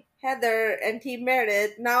team Heather and Team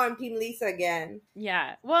Meredith. Now I'm Team Lisa again.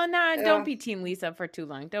 Yeah. Well, no, don't be Team Lisa for too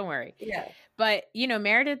long. Don't worry. Yeah. But,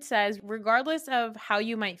 Meredith says, regardless of how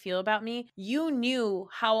you might feel about me, you knew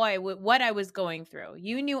what I was going through.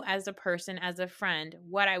 You knew as a person, as a friend,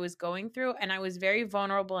 what I was going through. And I was very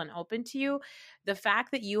vulnerable and open to you. The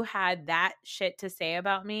fact that you had that shit to say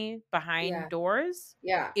about me behind doors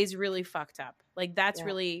is really fucked up. Like, that's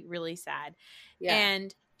really, really sad. Yeah.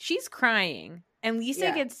 And she's crying. And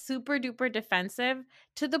Lisa gets super duper defensive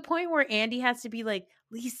to the point where Andy has to be like,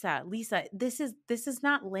 Lisa, this is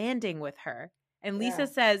not landing with her. And Lisa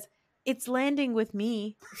says, it's landing with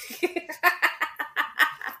me.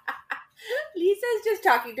 Lisa's just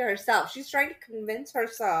talking to herself. She's trying to convince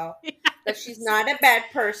herself that she's not a bad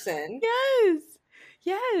person.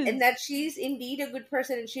 Yes. And that she's indeed a good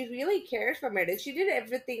person and she really cares for Meredith. She did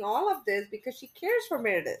everything, all of this, because she cares for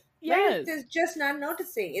Meredith. Yes. Meredith is just not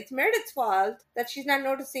noticing. It's Meredith's fault that she's not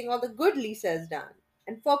noticing all the good Lisa has done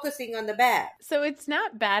and focusing on the bad. So it's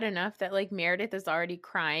not bad enough that like Meredith is already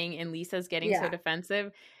crying and Lisa's getting so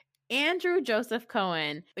defensive. Andrew Joseph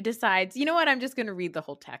Cohen decides, you know what? I'm just going to read the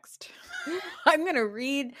whole text. I'm going to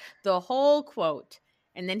read the whole quote.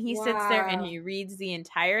 And then he sits there and he reads the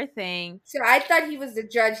entire thing. So I thought he was the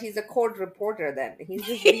judge. He's a court reporter then. He's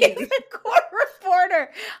just reading. He's a court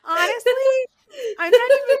reporter. Honestly, I'm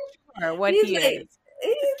not even sure what he is.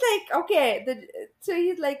 He's like, okay. So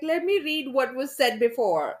he's like, let me read what was said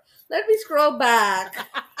before. Let me scroll back.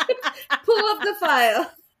 Pull up the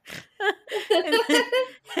file.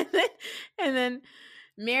 and then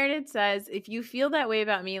Meredith says, if you feel that way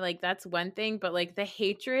about me, like that's one thing, but like the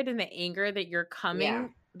hatred and the anger that you're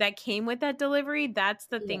that came with that delivery, that's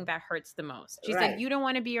the thing that hurts the most. She said, you don't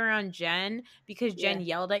want to be around Jen because Jen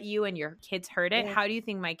yelled at you and your kids heard it. How do you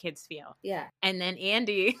think my kids feel? Yeah. And then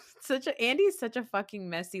Andy's such a fucking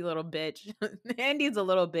messy little bitch. Andy's a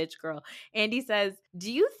little bitch girl. Andy says,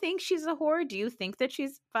 do you think she's a whore? Do you think that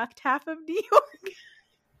she's fucked half of New York?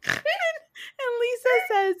 And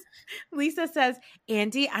Lisa says,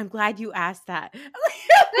 Andy, I'm glad you asked that. What do you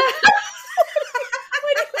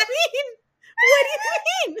mean? What do you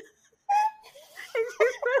mean?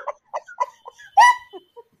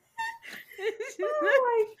 Oh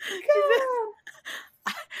my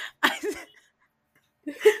God.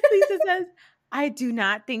 Lisa says, I do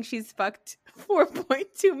not think she's fucked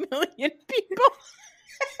 4.2 million people.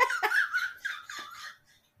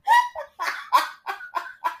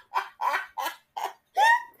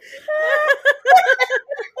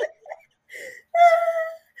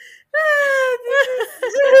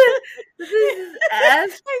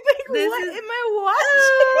 What am I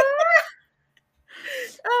watching?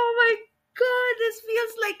 Oh my God, this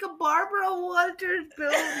feels like a Barbara Walters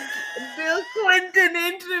Bill Clinton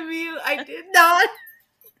interview. I did not.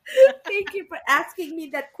 Thank you for asking me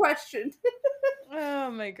that question.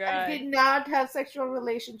 Oh my God. I did not have sexual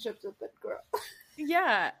relationships with that girl.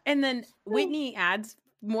 Yeah. And then Whitney adds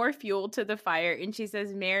more fuel to the fire and she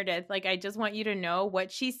says, Meredith, like, I just want you to know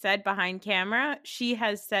what she said behind camera, she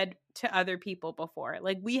has said to other people before.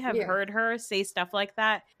 Like, we have heard her say stuff like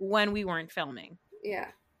that when we weren't filming. Yeah.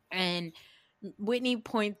 And Whitney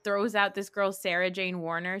throws out this girl, Sarah Jane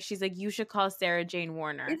Warner. She's like, you should call Sarah Jane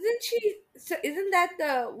Warner. Isn't that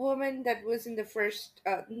the woman that was in the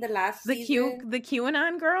last season? The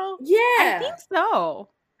QAnon girl? Yeah. I think so.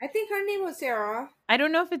 I think her name was Sarah. I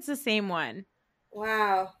don't know if it's the same one.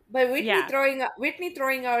 Wow. But Whitney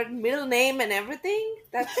throwing out middle name and everything?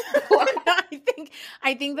 That's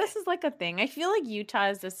I think this is like a thing. I feel like Utah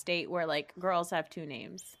is a state where like girls have two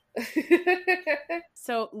names.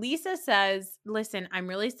 So Lisa says, listen, I'm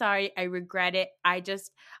really sorry. I regret it. I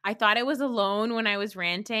thought I was alone when I was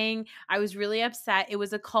ranting. I was really upset. It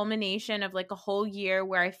was a culmination of like a whole year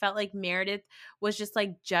where I felt like Meredith was just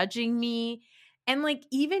like judging me. And like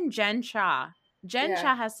even Jen Shah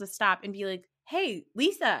has to stop and be like, hey,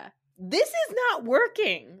 Lisa, this is not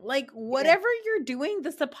working. Like whatever you're doing,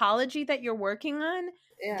 this apology that you're working on,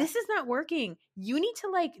 this is not working. You need to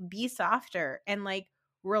like be softer and like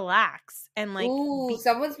relax and like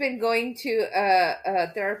someone's been going to a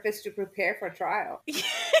therapist to prepare for trial.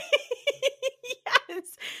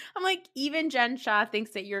 Yes. I'm like, even Jen Shah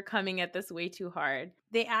thinks that you're coming at this way too hard.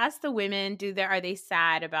 They asked the women, are they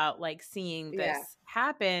sad about like seeing this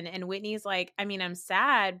happen? And Whitney's like, I mean, I'm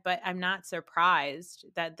sad, but I'm not surprised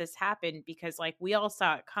that this happened because like we all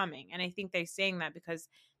saw it coming. And I think they're saying that because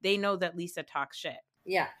they know that Lisa talks shit.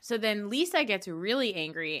 Yeah. So then Lisa gets really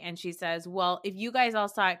angry and she says, well, if you guys all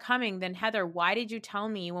saw it coming, then Heather, why did you tell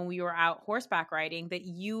me when we were out horseback riding that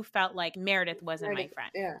you felt like Meredith wasn't my friend?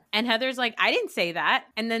 Yeah. And Heather's like, I didn't say that.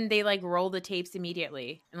 And then they like roll the tapes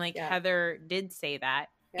immediately. And like Heather did say that.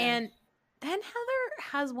 And then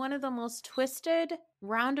Heather has one of the most twisted,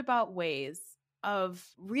 roundabout ways of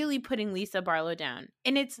really putting Lisa Barlow down.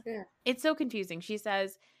 And it's so confusing. She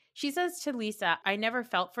says to Lisa, I never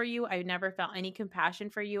felt for you. I never felt any compassion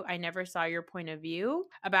for you. I never saw your point of view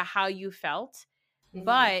about how you felt.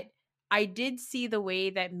 But I did see the way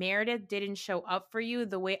that Meredith didn't show up for you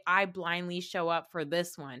the way I blindly show up for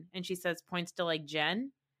this one. And she says, points to like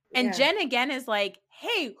Jen. And Jen again is like,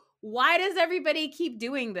 hey, why does everybody keep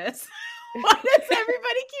doing this? Why does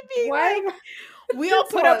everybody keep being like, we all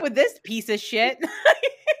put up with this piece of shit?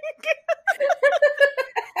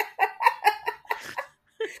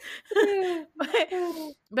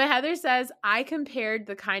 But Heather says, I compared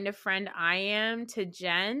the kind of friend I am to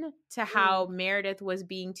Jen to how Meredith was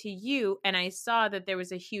being to you. And I saw that there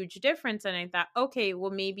was a huge difference. And I thought, okay,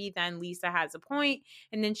 well, maybe then Lisa has a point.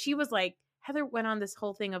 And then she was like, Heather went on this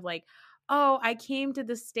whole thing of like, oh, I came to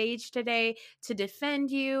the stage today to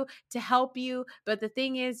defend you, to help you. But the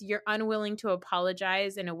thing is, you're unwilling to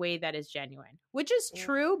apologize in a way that is genuine, which is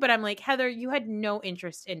true. But I'm like, Heather, you had no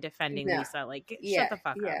interest in defending Lisa. Like, shut the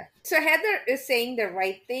fuck up. So Heather is saying the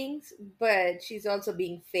right things, but she's also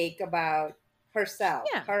being fake about herself,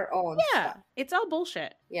 her own stuff. It's all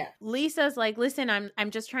bullshit. Lisa's like, listen, I'm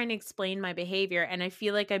just trying to explain my behavior, and I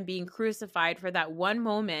feel like I'm being crucified for that one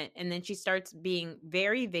moment. And then she starts being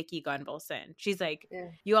very Vicky Gunvalson. She's like,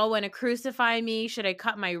 you all want to crucify me? Should I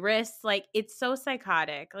cut my wrists? Like, it's so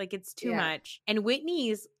psychotic. Like, it's too much. And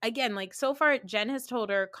Whitney's, again, like, so far, Jen has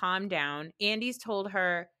told her, calm down. Andy's told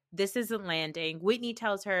her, this isn't landing. Whitney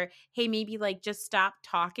tells her, hey, maybe like just stop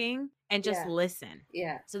talking and just listen.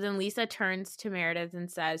 So then Lisa turns to Meredith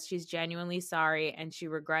and says she's genuinely sorry and she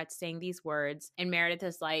regrets saying these words. And Meredith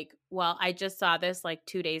is like, well, I just saw this like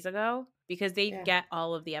 2 days ago, because they get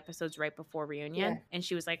all of the episodes right before reunion. And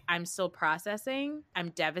she was like, I'm still processing.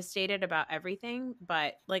 I'm devastated about everything,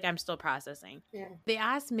 but like, I'm still processing. They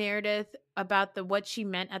asked Meredith about what she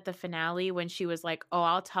meant at the finale when she was like, oh,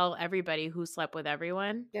 I'll tell everybody who slept with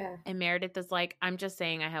everyone. And Meredith is like, I'm just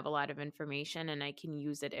saying I have a lot of information and I can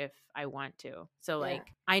use it if I want to. So like,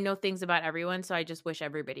 I know things about everyone, so I just wish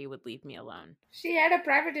everybody would leave me alone. She had a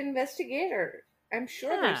private investigator. I'm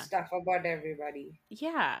sure there's stuff about everybody.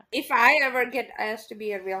 If I ever get asked to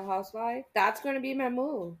be a Real Housewife, that's going to be my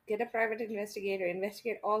move. Get a private investigator,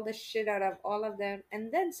 investigate all the shit out of all of them,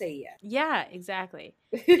 and then say yes. Yeah, exactly.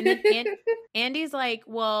 And then Andy's like,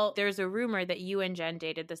 well, there's a rumor that you and Jen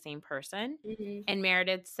dated the same person. And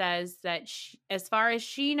Meredith says that as far as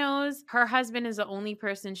she knows, her husband is the only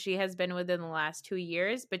person she has been with in the last 2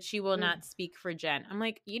 years, but she will not speak for Jen. I'm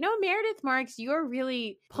like, Meredith Marks, you're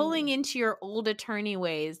really pulling into your old attorney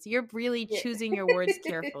ways. You're really choosing your words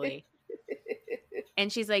carefully.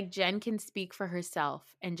 And she's like, Jen can speak for herself.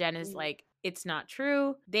 And Jen is like, it's not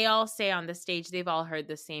true. They all say on the stage they've all heard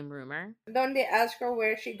the same rumor. Don't they ask her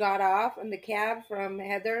where she got off in the cab from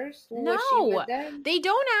Heather's? No, they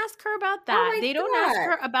don't ask her about that. They don't ask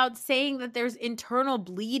her about saying that there's internal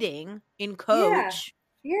bleeding in Coach.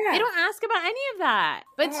 They don't ask about any of that.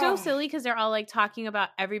 But it's so silly because they're all like talking about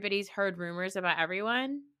everybody's heard rumors about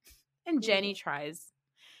everyone. And Jenny tries.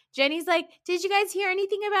 Jenny's like, did you guys hear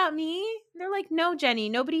anything about me? They're like, no, Jenny,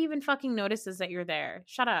 nobody even fucking notices that you're there.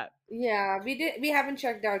 Shut up. Yeah, we haven't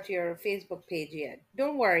checked out your Facebook page yet.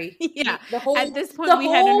 Don't worry. At this point, we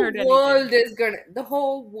haven't heard anything. The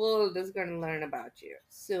whole world is gonna learn about you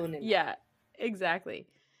soon enough. Yeah, exactly.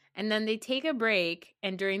 And then they take a break,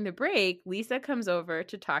 and during the break, Lisa comes over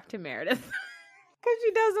to talk to Meredith because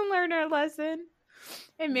she doesn't learn her lesson.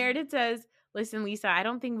 And Meredith says, listen, Lisa, I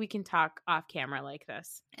don't think we can talk off camera like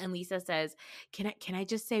this. And Lisa says, can I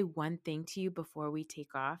just say one thing to you before we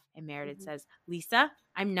take off? And Meredith says, Lisa,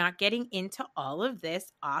 I'm not getting into all of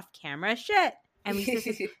this off camera shit. And Lisa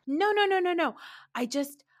says, no.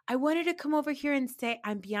 I wanted to come over here and say,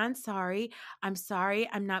 I'm beyond sorry. I'm sorry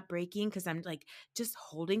I'm not breaking because I'm like just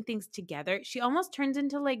holding things together. She almost turns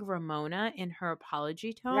into like Ramona in her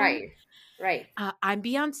apology tone. Right. I'm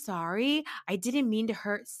beyond sorry. I didn't mean to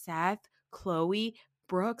hurt Seth, Chloe,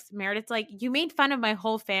 Brooks. Meredith's like, you made fun of my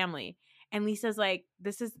whole family. And Lisa's like,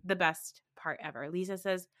 this is the best part ever. Lisa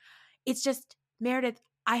says, it's just, Meredith,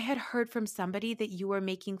 I had heard from somebody that you were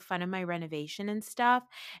making fun of my renovation and stuff.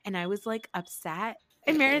 And I was like upset.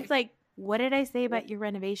 And Meredith's like, what did I say about your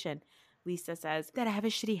renovation? Lisa says, that I have a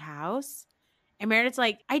shitty house. And Meredith's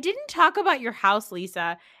like, I didn't talk about your house,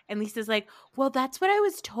 Lisa. And Lisa's like, well, that's what I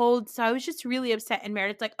was told. So I was just really upset. And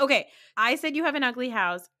Meredith's like, okay, I said you have an ugly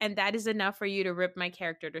house. And that is enough for you to rip my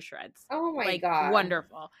character to shreds. Oh my God.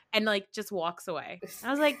 Wonderful. And like just walks away. I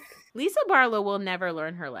was like, Lisa Barlow will never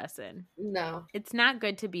learn her lesson. No. It's not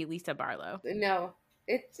good to be Lisa Barlow. No.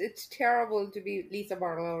 it's terrible to be Lisa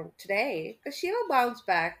Barlow today, because she'll bounce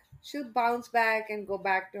back. She'll bounce back and go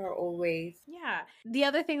back to her old ways. Yeah. The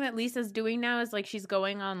other thing that Lisa's doing now is like she's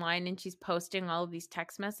going online and she's posting all of these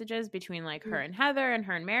text messages between like her and Heather and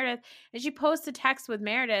her and Meredith. And she posts a text with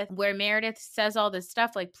Meredith where Meredith says all this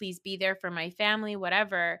stuff like, please be there for my family,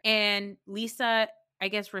 whatever. And Lisa, I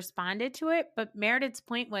guess, responded to it. But Meredith's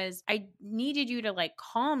point was, I needed you to like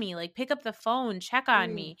call me, like pick up the phone, check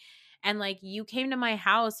on me. And like you came to my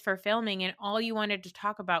house for filming and all you wanted to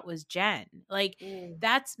talk about was Jen. Like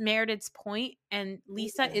that's Meredith's point. And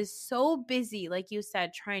Lisa is so busy, like you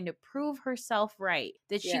said, trying to prove herself right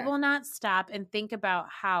that she will not stop and think about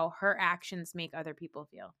how her actions make other people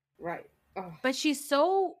feel. Right. Oh. But she's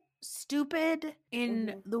so stupid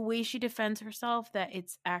in the way she defends herself that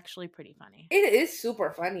it's actually pretty funny. It is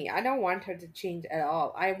super funny. I don't want her to change at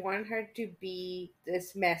all. I want her to be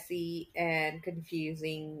this messy and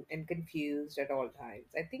confusing and confused at all times.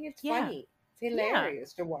 I think it's funny. It's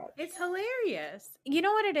hilarious to watch. It's hilarious. You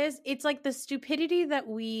know what it is? It's like the stupidity that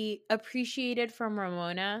we appreciated from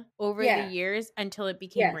Ramona over the years until it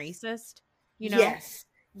became racist. You know? Yes.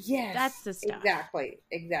 That's the stuff. Exactly.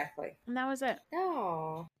 And that was it.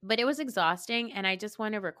 Oh. But it was exhausting. And I just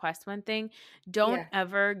want to request one thing. Don't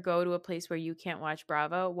ever go to a place where you can't watch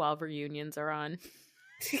Bravo while reunions are on.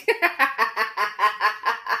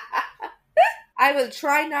 I will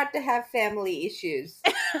try not to have family issues.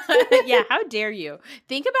 Yeah, how dare you?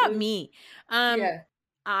 Think about me.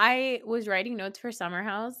 I was writing notes for Summer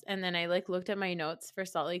House, and then I like looked at my notes for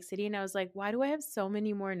Salt Lake City, and I was like, why do I have so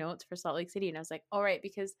many more notes for Salt Lake City? And I was like, all right,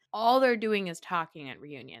 because all they're doing is talking at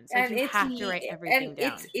reunions. Like, you have to write everything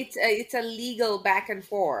down. It's a legal back and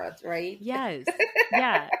forth, right? Yes.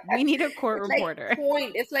 Yeah. We need a court reporter.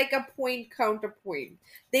 It's like a point counterpoint.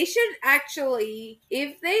 They should actually,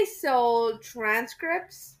 if they sold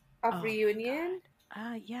transcripts of reunion,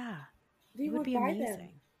 we would be buy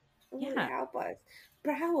amazing. Them. It would help us.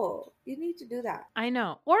 Bravo, you need to do that. I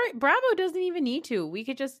know. Or Bravo doesn't even need to. We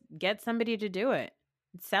could just get somebody to do it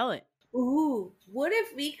and sell it. Ooh, what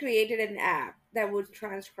if we created an app that would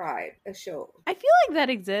transcribe a show? I feel like that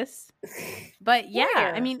exists. But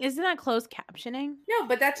I mean, isn't that closed captioning? No,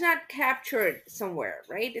 but that's not captured somewhere,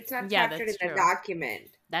 right? It's not captured in a document.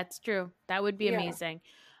 That's true. That would be amazing.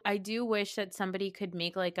 I do wish that somebody could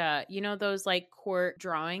make like those like court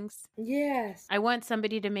drawings? Yes. I want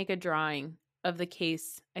somebody to make a drawing of the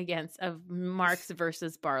case of Marks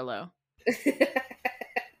versus Barlow.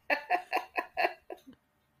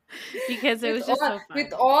 Because it was just so fun.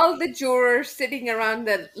 With all the jurors sitting around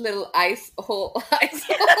the little ice hole.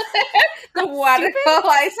 The water hole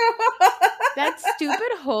ice hole. That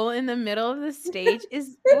stupid hole in the middle of the stage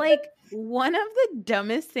is like one of the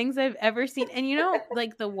dumbest things I've ever seen. And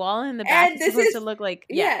like the wall in the back is supposed to look like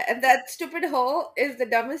and that stupid hole is the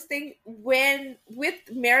dumbest thing with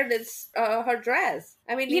Meredith's her dress.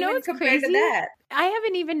 I mean, even compared to that. I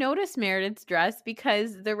haven't even noticed Meredith's dress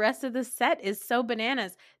because the rest of the set is so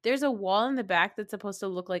bananas. There's a wall in the back that's supposed to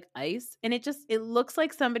look like ice, and it looks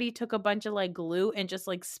like somebody took a bunch of like glue and just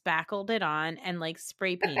like spackled it on and like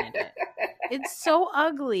spray painted it. It's so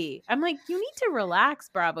ugly. I'm like, you need to relax,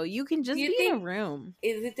 Bravo. You can just be in a room.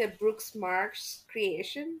 Is it a Brooks Marks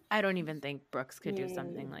creation? I don't even think Brooks could do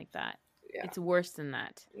something like that. Yeah. It's worse than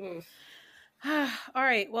that. All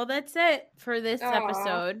right. Well, that's it for this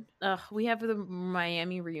episode. We have the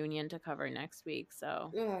Miami reunion to cover next week,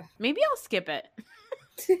 so maybe I'll skip it.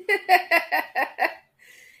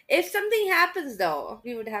 If something happens, though,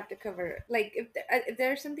 we would have to cover it. Like, if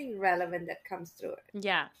there's something relevant that comes through it.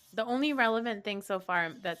 Yeah. The only relevant thing so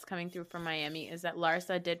far that's coming through from Miami is that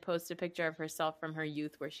Larsa did post a picture of herself from her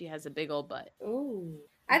youth where she has a big old butt. Ooh.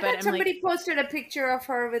 I thought somebody posted a picture of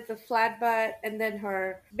her with a flat butt and then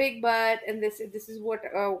her big butt, and this is what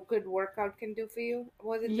a good workout can do for you.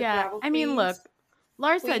 Was it the Bravo I mean, look,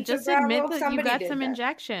 Larsa, just admit that you got some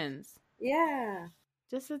injections. Yeah.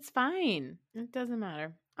 It's fine. It doesn't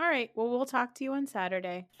matter. All right. Well, we'll talk to you on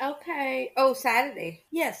Saturday. Okay. Oh, Saturday.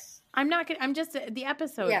 Yes. The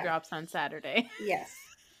episode drops on Saturday. Yes.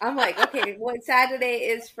 I'm like, okay, Saturday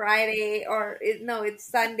is Friday it's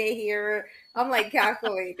Sunday here. I'm like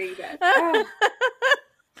calculating that. Oh,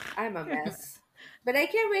 I'm a mess. But I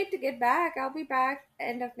can't wait to get back. I'll be back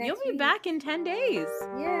end of next week. You'll be back in 10 days.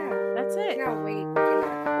 Yeah. That's it. I can't wait.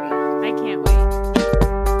 I can't wait.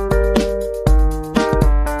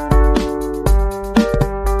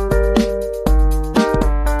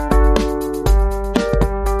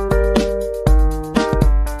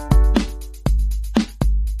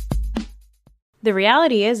 The The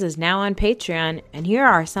Reality is now on Patreon, and here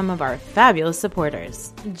are some of our fabulous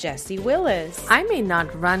supporters. Jesse Willis. I may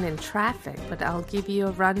not run in traffic, but I'll give you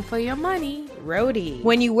a run for your money. Rhodey.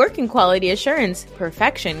 When you work in quality assurance,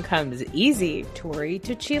 perfection comes easy. Tori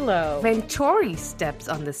Tuchilo. When Tori steps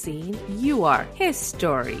on the scene, you are his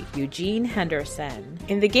story. Eugene Henderson.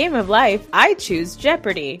 In the game of life, I choose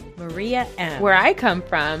Jeopardy! Maria M. Where I come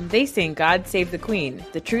from, they sing God Save the Queen.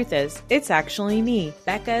 The truth is, it's actually me.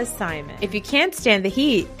 Becca Simon. If you can't stand the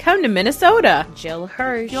heat, come to Minnesota. Jill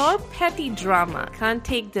Hirsch. Your petty drama can't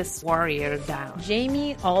take this warrior down.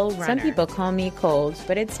 Jamie Allrunner. Some people call me cold,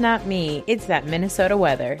 but it's not me. It's that Minnesota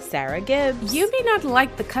weather. Sarah Gibbs. You may not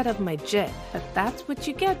like the cut of my jib, but that's what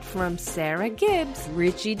you get from Sarah Gibbs.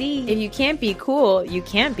 Richie D. If you can't be cool, you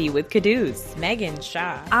can't be with Caduce. Megan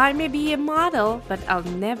Shaw. I may be a model, but I'll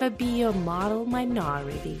never be your model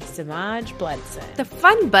minority. Samaj Bledson. The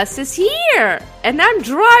fun bus is here, and I'm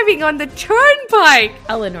driving on the turnpike.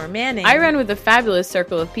 Eleanor Manning. I run with a fabulous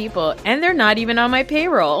circle of people, and they're not even on my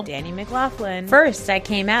payroll. Danny McLaughlin. First, I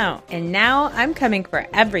came out, and now I'm coming for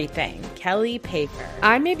everything. Kelly Pafer.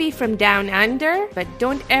 I may be from down under, but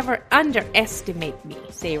don't ever underestimate me.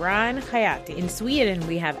 Seyran Hayati. In Sweden,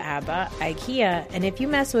 we have ABBA, IKEA, and if you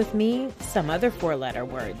mess with me, some other four-letter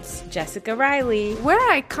words. Jessica Riley. Where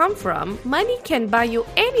I come from, money can buy you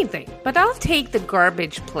anything, but I'll take the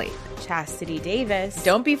garbage plate. Chastity Davis.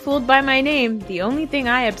 Don't be fooled by my name. The only thing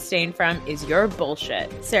I abstain from is your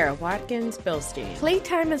bullshit. Sarah Watkins Bilstein.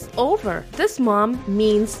 Playtime is over. This mom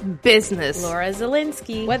means business. Laura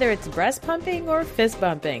Zelinsky. Whether it's breast pumping or fist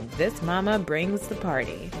bumping, this mama brings the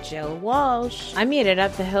party. Jill Walsh. I made it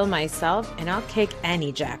up the hill myself, and I'll kick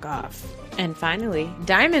any jack off. And finally,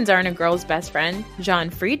 diamonds aren't a girl's best friend. John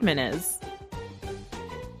Friedman is.